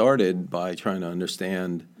 So we started by trying to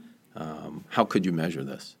understand how could you measure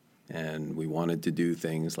this? And we wanted to do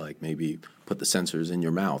things like maybe put the sensors in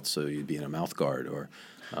your mouth so you'd be in a mouth guard, or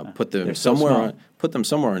put them somewhere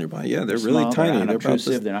on your body. Yeah, they're really small, tiny. They're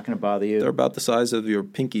obtrusive. They're not going to bother you. They're about the size of your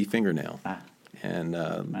pinky fingernail. And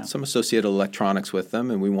some associated electronics with them.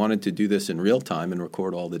 And we wanted to do this in real time and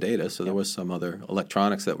record all the data. So there was some other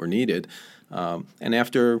electronics that were needed. And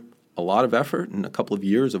after a lot of effort and a couple of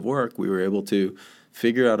years of work, we were able to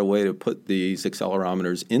figure out a way to put these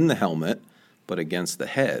accelerometers in the helmet, but against the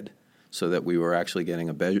head, so that we were actually getting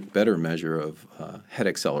a better measure of head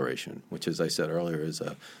acceleration, which, as I said earlier, is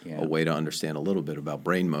a way to understand a little bit about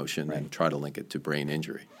brain motion and try to link it to brain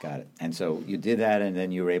injury. Got it. And so you did that, and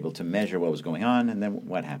then you were able to measure what was going on, and then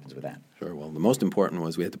what happens with that? Sure. Well, the most important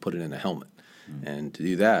was we had to put it in a helmet. And to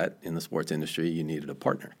do that in the sports industry, you needed a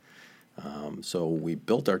partner. So we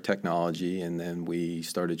built our technology, and then we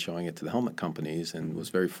started showing it to the helmet companies, and was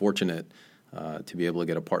very fortunate to be able to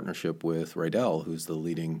get a partnership with Riddell, who's the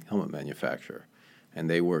leading helmet manufacturer. And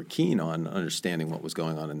they were keen on understanding what was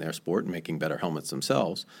going on in their sport and making better helmets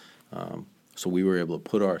themselves. So we were able to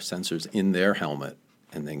put our sensors in their helmet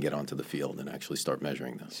and then get onto the field and actually start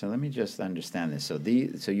measuring them. So let me just understand this.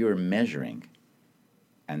 So you were measuring,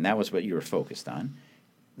 and that was what you were focused on.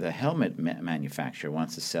 The helmet manufacturer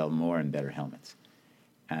wants to sell more and better helmets.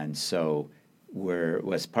 And so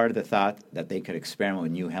was part of the thought that they could experiment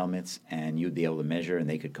with new helmets and you'd be able to measure and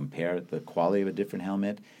they could compare the quality of a different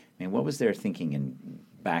helmet? I mean, what was their thinking in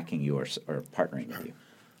backing you or partnering with you?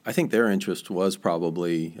 I think their interest was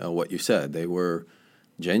probably what you said. They were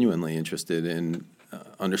genuinely interested in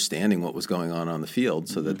understanding what was going on the field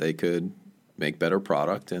so that they could make better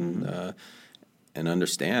product and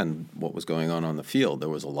understand what was going on the field. There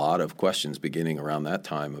was a lot of questions beginning around that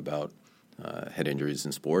time about head injuries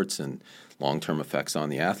in sports and long-term effects on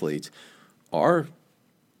the athletes. Our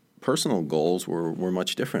personal goals were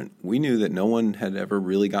much different. We knew that no one had ever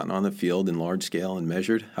really gotten on the field in large scale and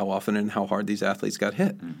measured how often and how hard these athletes got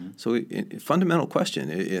hit. So fundamental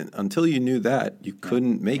question. Until you knew that, you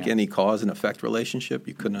couldn't make any cause and effect relationship.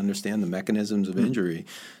 You couldn't understand the mechanisms of injury.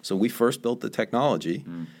 So we first built the technology.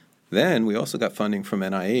 Then we also got funding from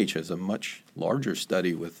NIH as a much larger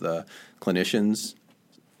study with clinicians,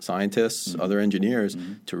 scientists, other engineers,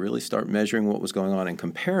 to really start measuring what was going on and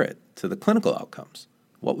compare it to the clinical outcomes.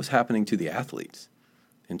 What was happening to the athletes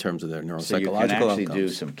in terms of their neuropsychological outcomes. So you can actually do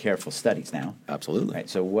some careful studies now. Absolutely. Right.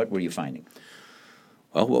 So what were you finding?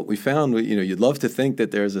 Well, what we found, you'd love to think that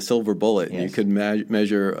there's a silver bullet and you could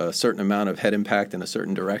measure a certain amount of head impact in a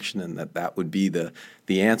certain direction and that would be the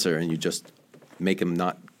answer, and you just make them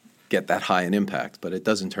not get that high an impact. But it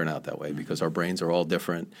doesn't turn out that way because our brains are all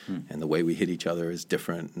different, and the way we hit each other is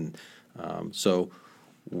different. And so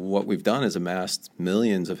what we've done is amassed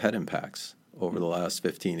millions of head impacts over the last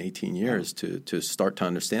 15, 18 years to start to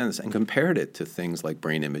understand this, and compared it to things like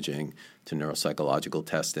brain imaging, to neuropsychological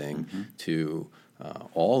testing, to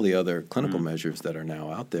all the other clinical measures that are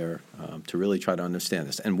now out there to really try to understand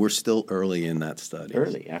this. And we're still early in that study.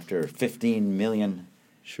 Early, after 15 million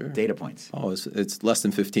data points. Oh, it's less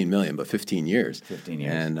than 15 million, but 15 years. 15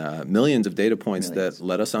 years. And millions of data points that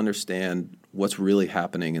let us understand what's really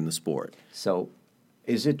happening in the sport. So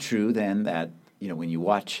is it true then that, when you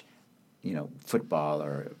watch, football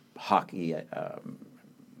or hockey,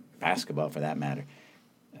 basketball for that matter,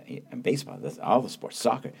 and baseball, all the sports,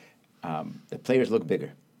 soccer, the players look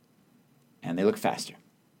bigger and they look faster.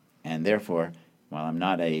 And therefore, while I'm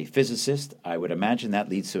not a physicist, I would imagine that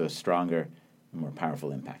leads to a stronger, more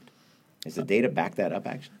powerful impact. Is the data back that up,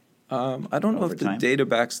 actually? I don't know if the data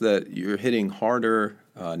backs that you're hitting harder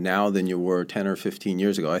now than you were 10 or 15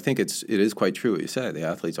 years ago. I think it is quite true what you said. The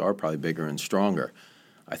athletes are probably bigger and stronger.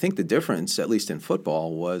 I think the difference, at least in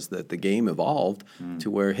football, was that the game evolved to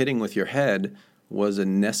where hitting with your head was a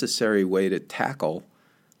necessary way to tackle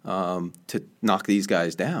to knock these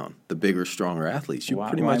guys down, the bigger, stronger athletes.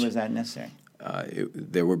 Why was that necessary?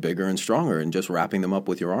 They were bigger and stronger, and just wrapping them up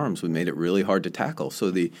with your arms made it really hard to tackle.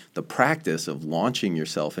 So the practice of launching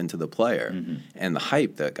yourself into the player and the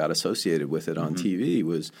hype that got associated with it on TV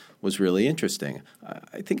was really interesting.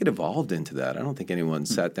 I think it evolved into that. I don't think anyone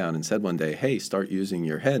sat down and said one day, hey, start using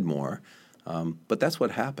your head more. But that's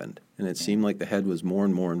what happened, and it seemed like the head was more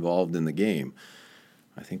and more involved in the game.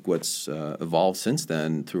 I think what's evolved since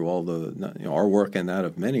then through all our work and that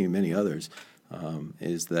of many, many others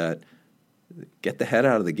is that get the head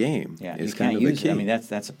out of the game is kind of the key. I mean,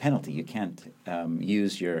 that's a penalty. You can't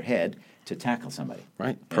use your head to tackle somebody.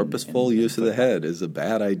 Right. Purposeful use of the head is a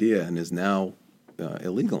bad idea and is now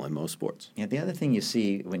illegal in most sports. Yeah. The other thing you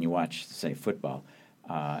see when you watch, say, football,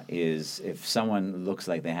 is if someone looks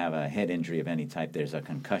like they have a head injury of any type, there's a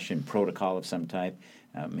concussion protocol of some type.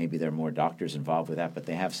 Maybe there are more doctors involved with that, but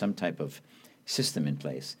they have some type of system in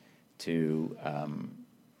place to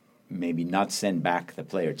maybe not send back the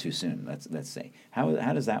player too soon, let's say. How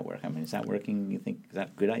does that work? I mean, is that working, you think? Is that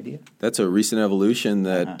a good idea? That's a recent evolution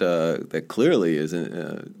that clearly is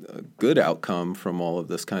a good outcome from all of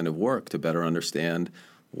this kind of work to better understand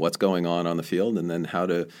what's going on the field and then how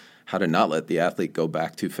to not let the athlete go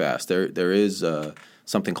back too fast. There is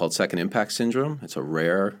something called second impact syndrome. It's a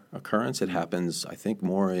rare occurrence. It happens, I think,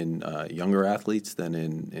 more in younger athletes than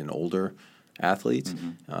in older athletes,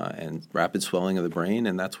 and rapid swelling of the brain,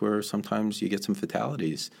 and that's where sometimes you get some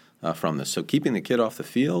fatalities from this. So keeping the kid off the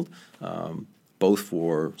field, both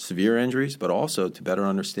for severe injuries, but also to better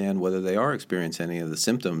understand whether they are experiencing any of the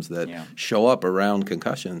symptoms that show up around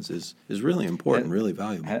concussions is really important, really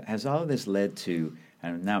valuable. Has all of this led to,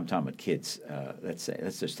 and now I'm talking about kids, let's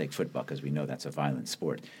just take football because we know that's a violent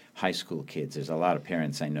sport. High school kids, there's a lot of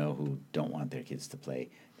parents I know who don't want their kids to play,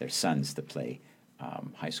 their sons to play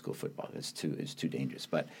high school football. It's too dangerous.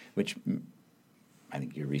 But which I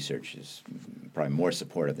think your research is probably more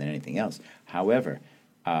supportive than anything else. However,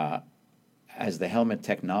 has the helmet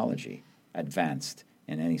technology advanced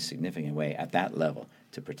in any significant way at that level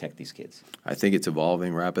to protect these kids? I think it's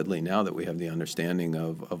evolving rapidly now that we have the understanding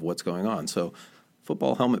of what's going on. So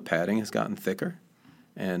football helmet padding has gotten thicker,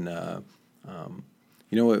 and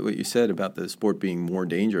you know what you said about the sport being more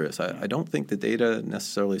dangerous. I don't think the data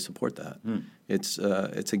necessarily support that. It's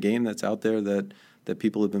a game that's out there that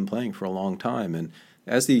people have been playing for a long time, and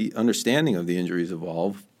as the understanding of the injuries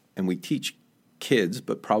evolve, and we teach kids,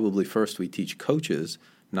 but probably first we teach coaches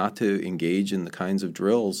not to engage in the kinds of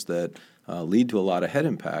drills that lead to a lot of head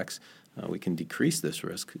impacts, we can decrease this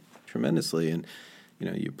risk tremendously. And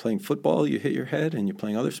you're playing football, you hit your head, and you're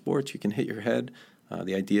playing other sports, you can hit your head.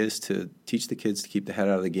 The idea is to teach the kids to keep the head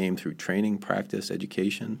out of the game through training, practice,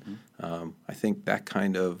 education. I think that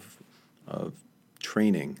kind of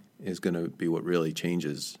training is going to be what really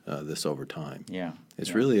changes this over time.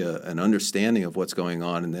 It's really an understanding of what's going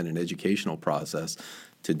on and then an educational process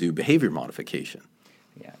to do behavior modification.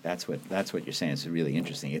 Yeah, that's what you're saying. It's really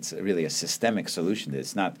interesting. It's really a systemic solution.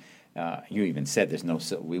 It's not. You even said there's no.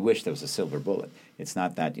 We wish there was a silver bullet. It's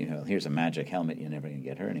not that here's a magic helmet. You're never going to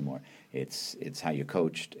get hurt anymore. It's how you're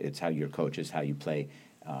coached. It's how your coaches, how you play.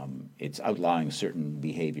 It's outlawing certain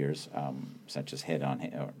behaviors, such as head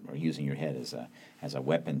on or using your head as a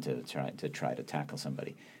weapon to try to tackle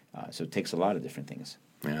somebody. So it takes a lot of different things.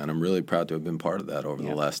 Yeah, and I'm really proud to have been part of that over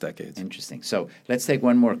the last decades. Interesting. So let's take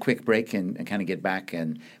one more quick break and kind of get back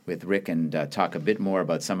and with Rick and talk a bit more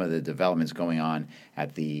about some of the developments going on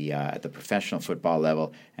at the professional football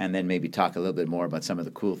level, and then maybe talk a little bit more about some of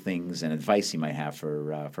the cool things and advice you might have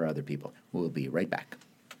for other people. We'll be right back.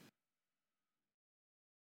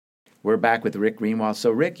 We're back with Rick Greenwald. So,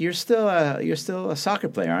 Rick, you're still a soccer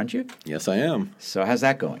player, aren't you? Yes, I am. So, how's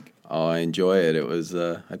that going? Oh, I enjoy it. It was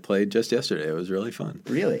I played just yesterday. It was really fun.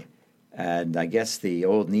 Really? And I guess the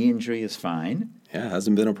old knee injury is fine. Yeah, it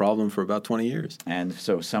hasn't been a problem for about 20 years. And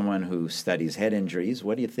so, someone who studies head injuries,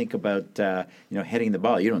 what do you think about heading the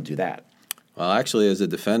ball? You don't do that. Well, actually, as a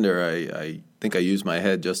defender, I think I use my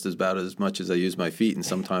head just about as much as I use my feet, and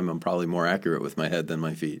sometimes I'm probably more accurate with my head than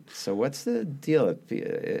my feet. So what's the deal?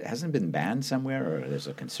 It hasn't been banned somewhere, or there's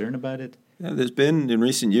a concern about it? Yeah, in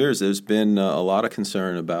recent years, there's been a lot of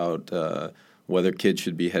concern about whether kids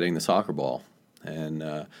should be heading the soccer ball. And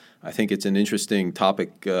I think it's an interesting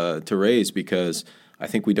topic to raise because I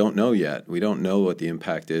think we don't know yet. We don't know what the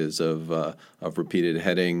impact is of repeated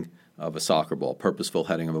heading of a soccer ball, purposeful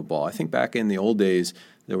heading of a ball. I think back in the old days,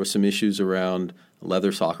 there were some issues around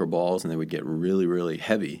leather soccer balls, and they would get really, really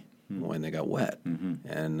heavy when they got wet. Mm-hmm.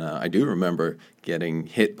 And I do remember getting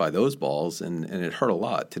hit by those balls, and it hurt a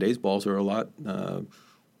lot. Today's balls are a lot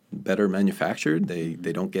better manufactured. They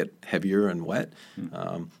don't get heavier and wet.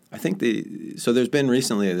 I think so there's been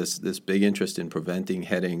recently this big interest in preventing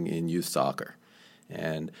heading in youth soccer.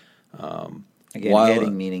 And again,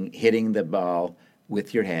 heading meaning hitting the ball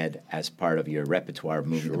with your head as part of your repertoire of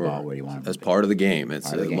moving the ball where you want to move as part of the game.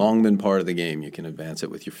 It's long been part of the game. You can advance it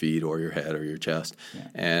with your feet or your head or your chest. Yeah.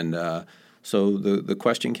 And so the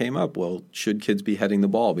question came up, well, should kids be heading the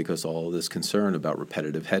ball because all of this concern about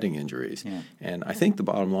repetitive heading injuries? Yeah. And I think the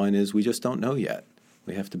bottom line is we just don't know yet.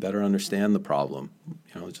 We have to better understand the problem.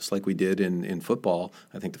 Just like we did in football,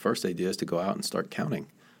 I think the first idea is to go out and start counting.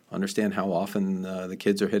 Understand how often the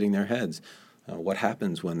kids are hitting their heads. What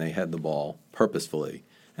happens when they head the ball purposefully.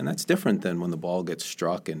 And that's different than when the ball gets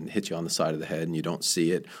struck and hits you on the side of the head and you don't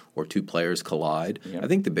see it or two players collide. Yep. I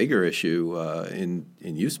think the bigger issue in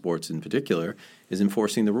youth sports in particular is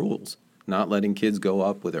enforcing the rules, not letting kids go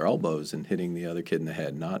up with their elbows and hitting the other kid in the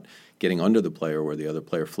head, not getting under the player where the other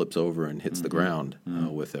player flips over and hits the ground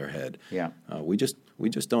with their head. Yeah. We just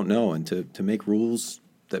don't know. And to make rules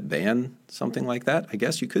that ban something like that, I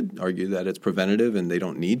guess you could argue that it's preventative and they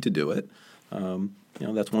don't need to do it.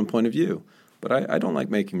 That's one point of view. But I don't like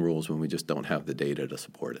making rules when we just don't have the data to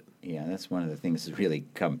support it. Yeah, that's one of the things that's really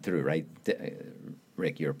come through, right?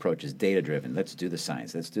 Rick, your approach is data-driven. Let's do the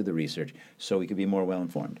science. Let's do the research so we can be more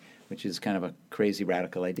well-informed, which is kind of a crazy,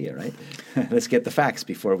 radical idea, right? Let's get the facts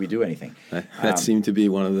before we do anything. That seemed to be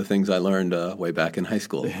one of the things I learned way back in high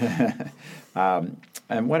school. And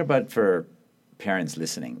what about for parents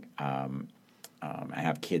listening? I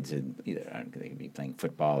have kids in either they could be playing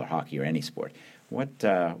football or hockey or any sport. What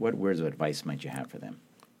words of advice might you have for them?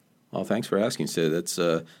 Well, thanks for asking, Sid. That's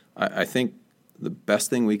I think the best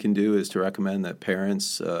thing we can do is to recommend that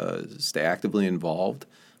parents stay actively involved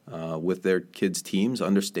with their kids' teams,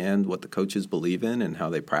 understand what the coaches believe in and how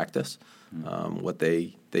they practice, what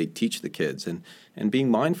they teach the kids, and being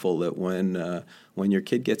mindful that when your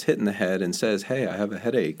kid gets hit in the head and says, "Hey, I have a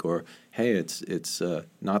headache," or "Hey, it's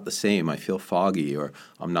not the same. I feel foggy," or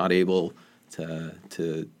 "I'm not able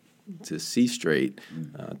to see straight,"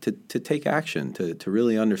 to take action, to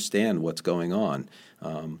really understand what's going on.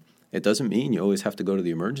 It doesn't mean you always have to go to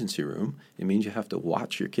the emergency room. It means you have to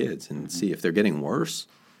watch your kids and see if they're getting worse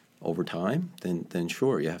over time, then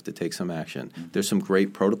sure, you have to take some action. There's some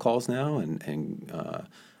great protocols now, and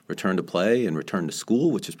return to play and return to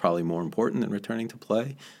school, which is probably more important than returning to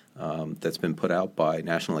play, that's been put out by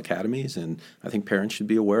national academies, and I think parents should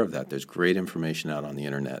be aware of that. There's great information out on the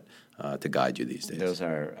internet to guide you these days. Those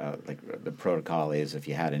are, like the protocol is if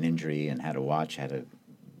you had an injury and had to watch, had to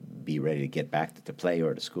be ready to get back to play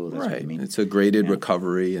or to school. That's right. What you mean. It's a graded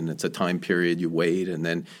recovery, and it's a time period you wait, and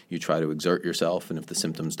then you try to exert yourself, and if the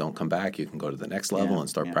symptoms don't come back, you can go to the next level and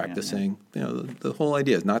start practicing. The whole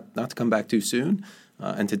idea is not to come back too soon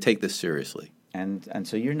and to take this seriously. And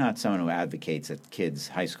so you're not someone who advocates that kids,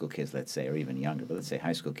 high school kids, let's say, or even younger, but let's say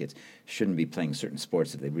high school kids shouldn't be playing certain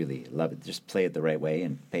sports if they really love it. Just play it the right way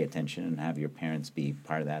and pay attention and have your parents be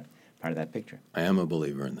part of that picture. I am a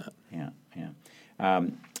believer in that. Yeah.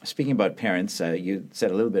 Speaking about parents, you said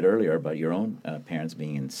a little bit earlier about your own parents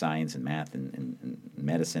being in science and math and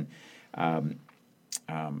medicine. Can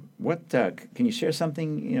you share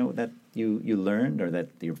something that you learned or that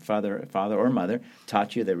your father or mother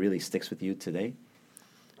taught you that really sticks with you today?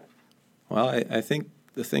 Well, I think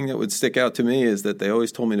the thing that would stick out to me is that they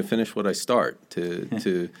always told me to finish what I start.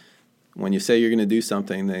 To when you say you're going to do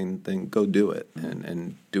something, then go do it,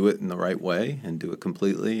 and do it in the right way, and do it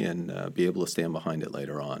completely, and be able to stand behind it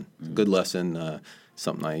later on. It's a good lesson,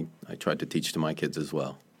 something I tried to teach to my kids as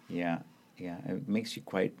well. Yeah, it makes you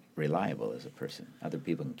quite reliable as a person. Other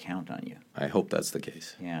people can count on you. I hope that's the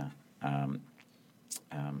case. Yeah.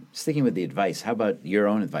 Sticking with the advice, how about your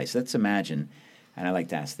own advice? Let's imagine, and I like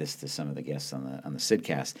to ask this to some of the guests on the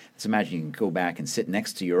Sydcast. Let's imagine you can go back and sit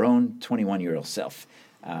next to your own 21-year-old self,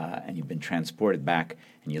 and you've been transported back,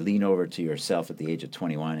 and you lean over to yourself at the age of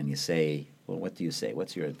 21, and you say, well, what do you say?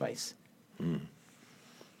 What's your advice?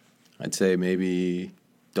 I'd say maybe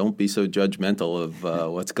don't be so judgmental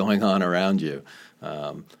of what's going on around you.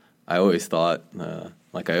 I always thought,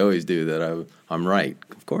 like I always do, that I'm right.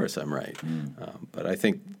 Of course I'm right. But I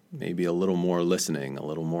think maybe a little more listening, a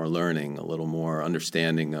little more learning, a little more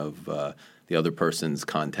understanding of the other person's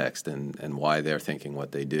context and why they're thinking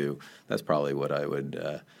what they do. That's probably what I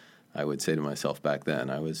would say to myself back then.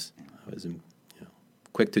 I was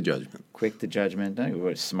quick to judgment. Quick to judgment. You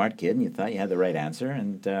were a smart kid, and you thought you had the right answer.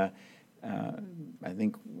 And I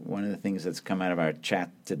think one of the things that's come out of our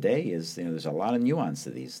chat today is there's a lot of nuance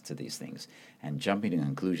to these things, and jumping to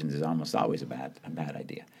conclusions is almost always a bad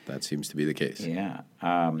idea. That seems to be the case. Yeah.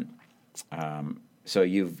 So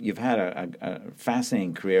you've had a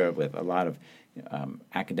fascinating career with a lot of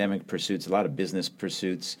academic pursuits, a lot of business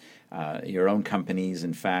pursuits, your own companies.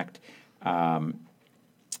 In fact,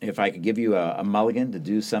 if I could give you a mulligan to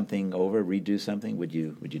do something over, redo something, would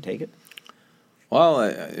you take it? Well,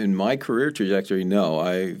 in my career trajectory, no.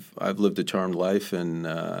 I've lived a charmed life, and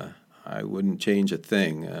I wouldn't change a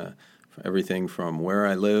thing. Everything from where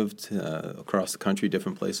I lived across the country,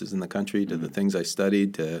 different places in the country, to the things I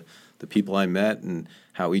studied, to the people I met, and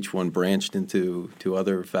how each one branched into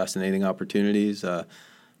other fascinating opportunities. I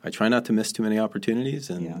try not to miss too many opportunities,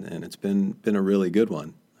 and it's been a really good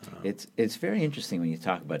one. It's very interesting when you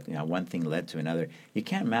talk about one thing led to another. You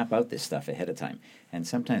can't map out this stuff ahead of time, and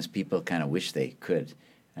sometimes people kind of wish they could.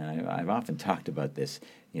 And I've often talked about this.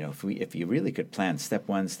 If you really could plan step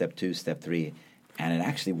 1, step 2, step 3, and it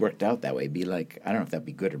actually worked out that way, it'd be like, I don't know if that'd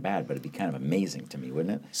be good or bad, but it'd be kind of amazing to me,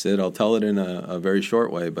 wouldn't it? Sid, I'll tell it in a very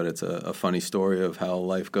short way, but it's a funny story of how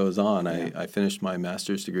life goes on. Yeah. I finished my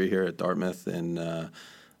master's degree here at Dartmouth in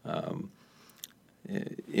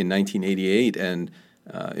 1988, and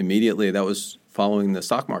immediately that was following the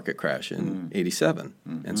stock market crash in 87.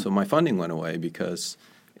 And so my funding went away because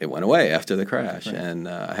it went away after the crash, and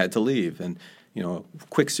I had to leave. And,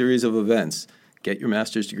 quick series of events. Get your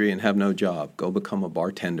master's degree and have no job. Go become a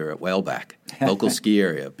bartender at Whaleback, local ski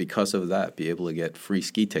area. Because of that, be able to get free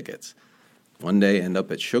ski tickets. One day, end up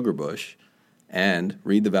at Sugarbush and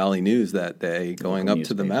read the Valley News that day, going up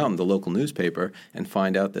to the mountain, the local newspaper, and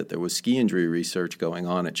find out that there was ski injury research going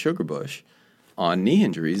on at Sugarbush on knee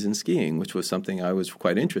injuries in skiing, which was something I was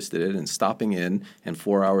quite interested in, and stopping in, and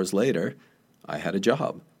 4 hours later, I had a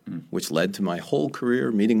job, which led to my whole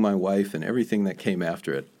career, meeting my wife, and everything that came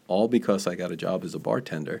after it, all because I got a job as a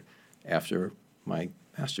bartender after my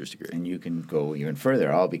master's degree. And you can go even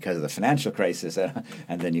further, all because of the financial crisis,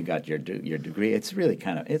 and then you got your degree. It's really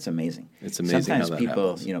it's amazing. It's amazing. Sometimes how that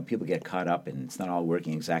people, happens. People get caught up, and it's not all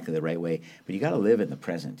working exactly the right way. But you got to live in the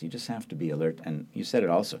present. You just have to be alert. And you said it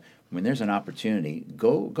also. When there's an opportunity,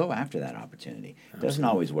 go after that opportunity. It doesn't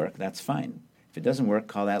always work. That's fine. If it doesn't work,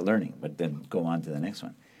 call that learning. But then go on to the next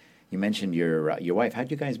one. You mentioned your wife.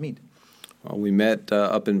 How'd you guys meet? Well, we met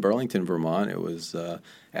up in Burlington, Vermont. It was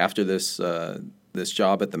after this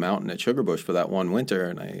job at the mountain at Sugarbush for that one winter,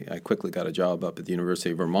 and I quickly got a job up at the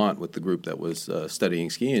University of Vermont with the group that was studying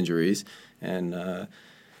ski injuries. And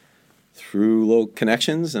through little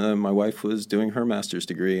connections, my wife was doing her master's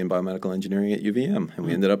degree in biomedical engineering at UVM, and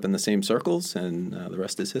we ended up in the same circles, and the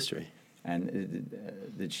rest is history. And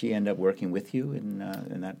did she end up working with you in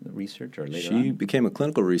that research, or later on? She became a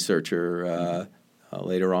clinical researcher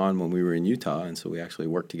later on when we were in Utah, and so we actually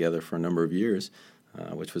worked together for a number of years,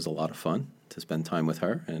 which was a lot of fun to spend time with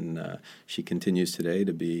her. And she continues today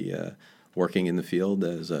to be working in the field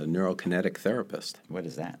as a neurokinetic therapist. What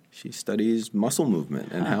is that? She studies muscle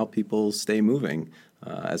movement and how people stay moving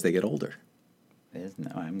as they get older.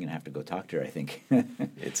 I'm going to have to go talk to her, I think.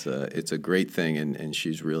 It's a great thing, and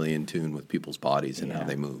she's really in tune with people's bodies and how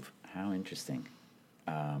they move. How interesting.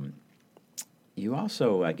 You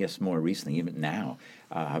also, I guess more recently, even now,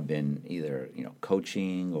 have been either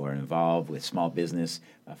coaching or involved with small business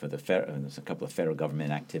for there's a couple of federal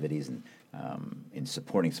government activities and in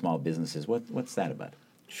supporting small businesses. What's that about?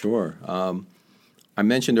 Sure. I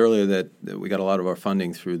mentioned earlier that we got a lot of our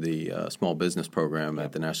funding through the small business program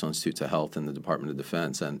at the National Institutes of Health and the Department of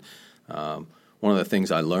Defense. And one of the things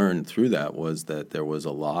I learned through that was that there was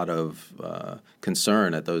a lot of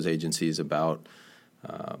concern at those agencies about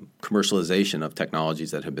commercialization of technologies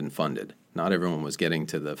that had been funded. Not everyone was getting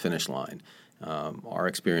to the finish line. Our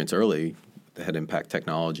experience early, the head impact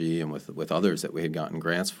technology and with others that we had gotten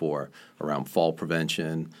grants for around fall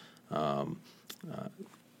prevention,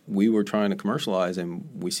 we were trying to commercialize, and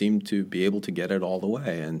we seemed to be able to get it all the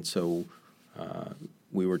way. And so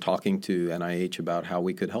we were talking to NIH about how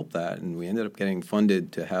we could help that, and we ended up getting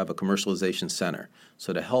funded to have a commercialization center.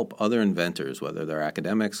 So to help other inventors, whether they're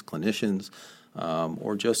academics, clinicians,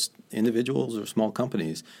 or just individuals or small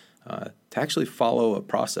companies, to actually follow a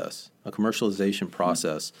process, a commercialization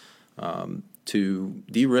process, to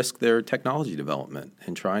de-risk their technology development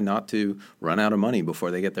and try not to run out of money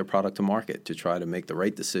before they get their product to market, to try to make the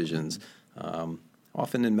right decisions.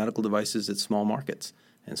 Often in medical devices, it's small markets.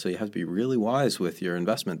 And so you have to be really wise with your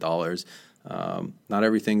investment dollars. Not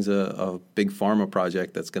everything's a big pharma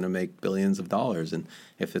project that's going to make billions of dollars. And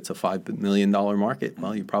if it's a $5 million market,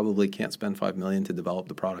 well, you probably can't spend $5 million to develop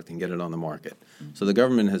the product and get it on the market. So the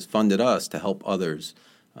government has funded us to help others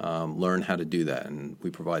learn how to do that, and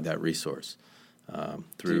we provide that resource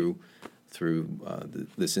through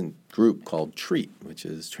this group called TREAT, which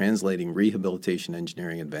is Translating Rehabilitation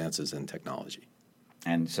Engineering Advances in Technology.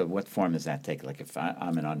 And so what form does that take? Like if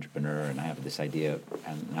I'm an entrepreneur and I have this idea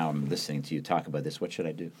and now I'm listening to you talk about this, what should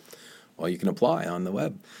I do? Well, you can apply on the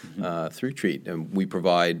web through TREAT. And we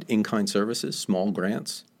provide in-kind services, small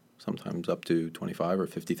grants, sometimes up to $25,000 or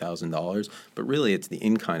 $50,000. But really it's the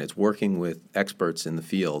in-kind. It's working with experts in the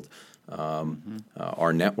field,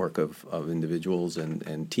 our network of individuals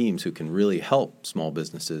and teams who can really help small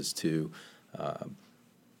businesses to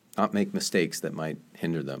not make mistakes that might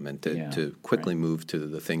hinder them, and to quickly move to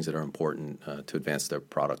the things that are important to advance their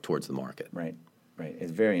product towards the market. Right.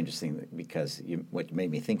 It's very interesting because what you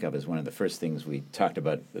made me think of is one of the first things we talked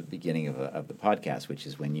about at the beginning of the podcast, which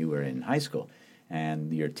is when you were in high school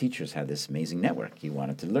and your teachers had this amazing network. You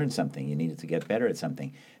wanted to learn something. You needed to get better at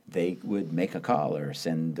something. They would make a call or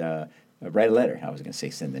write a letter. I was going to say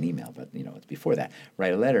send an email, but it's before that.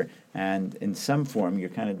 Write a letter, and in some form, you're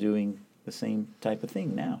kind of doing the same type of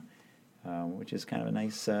thing now, which is kind of a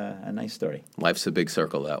nice story. Life's a big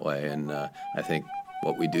circle that way, and I think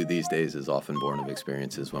what we do these days is often born of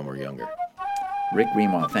experiences when we're younger. Rick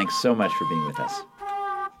Greenwald, thanks so much for being with us.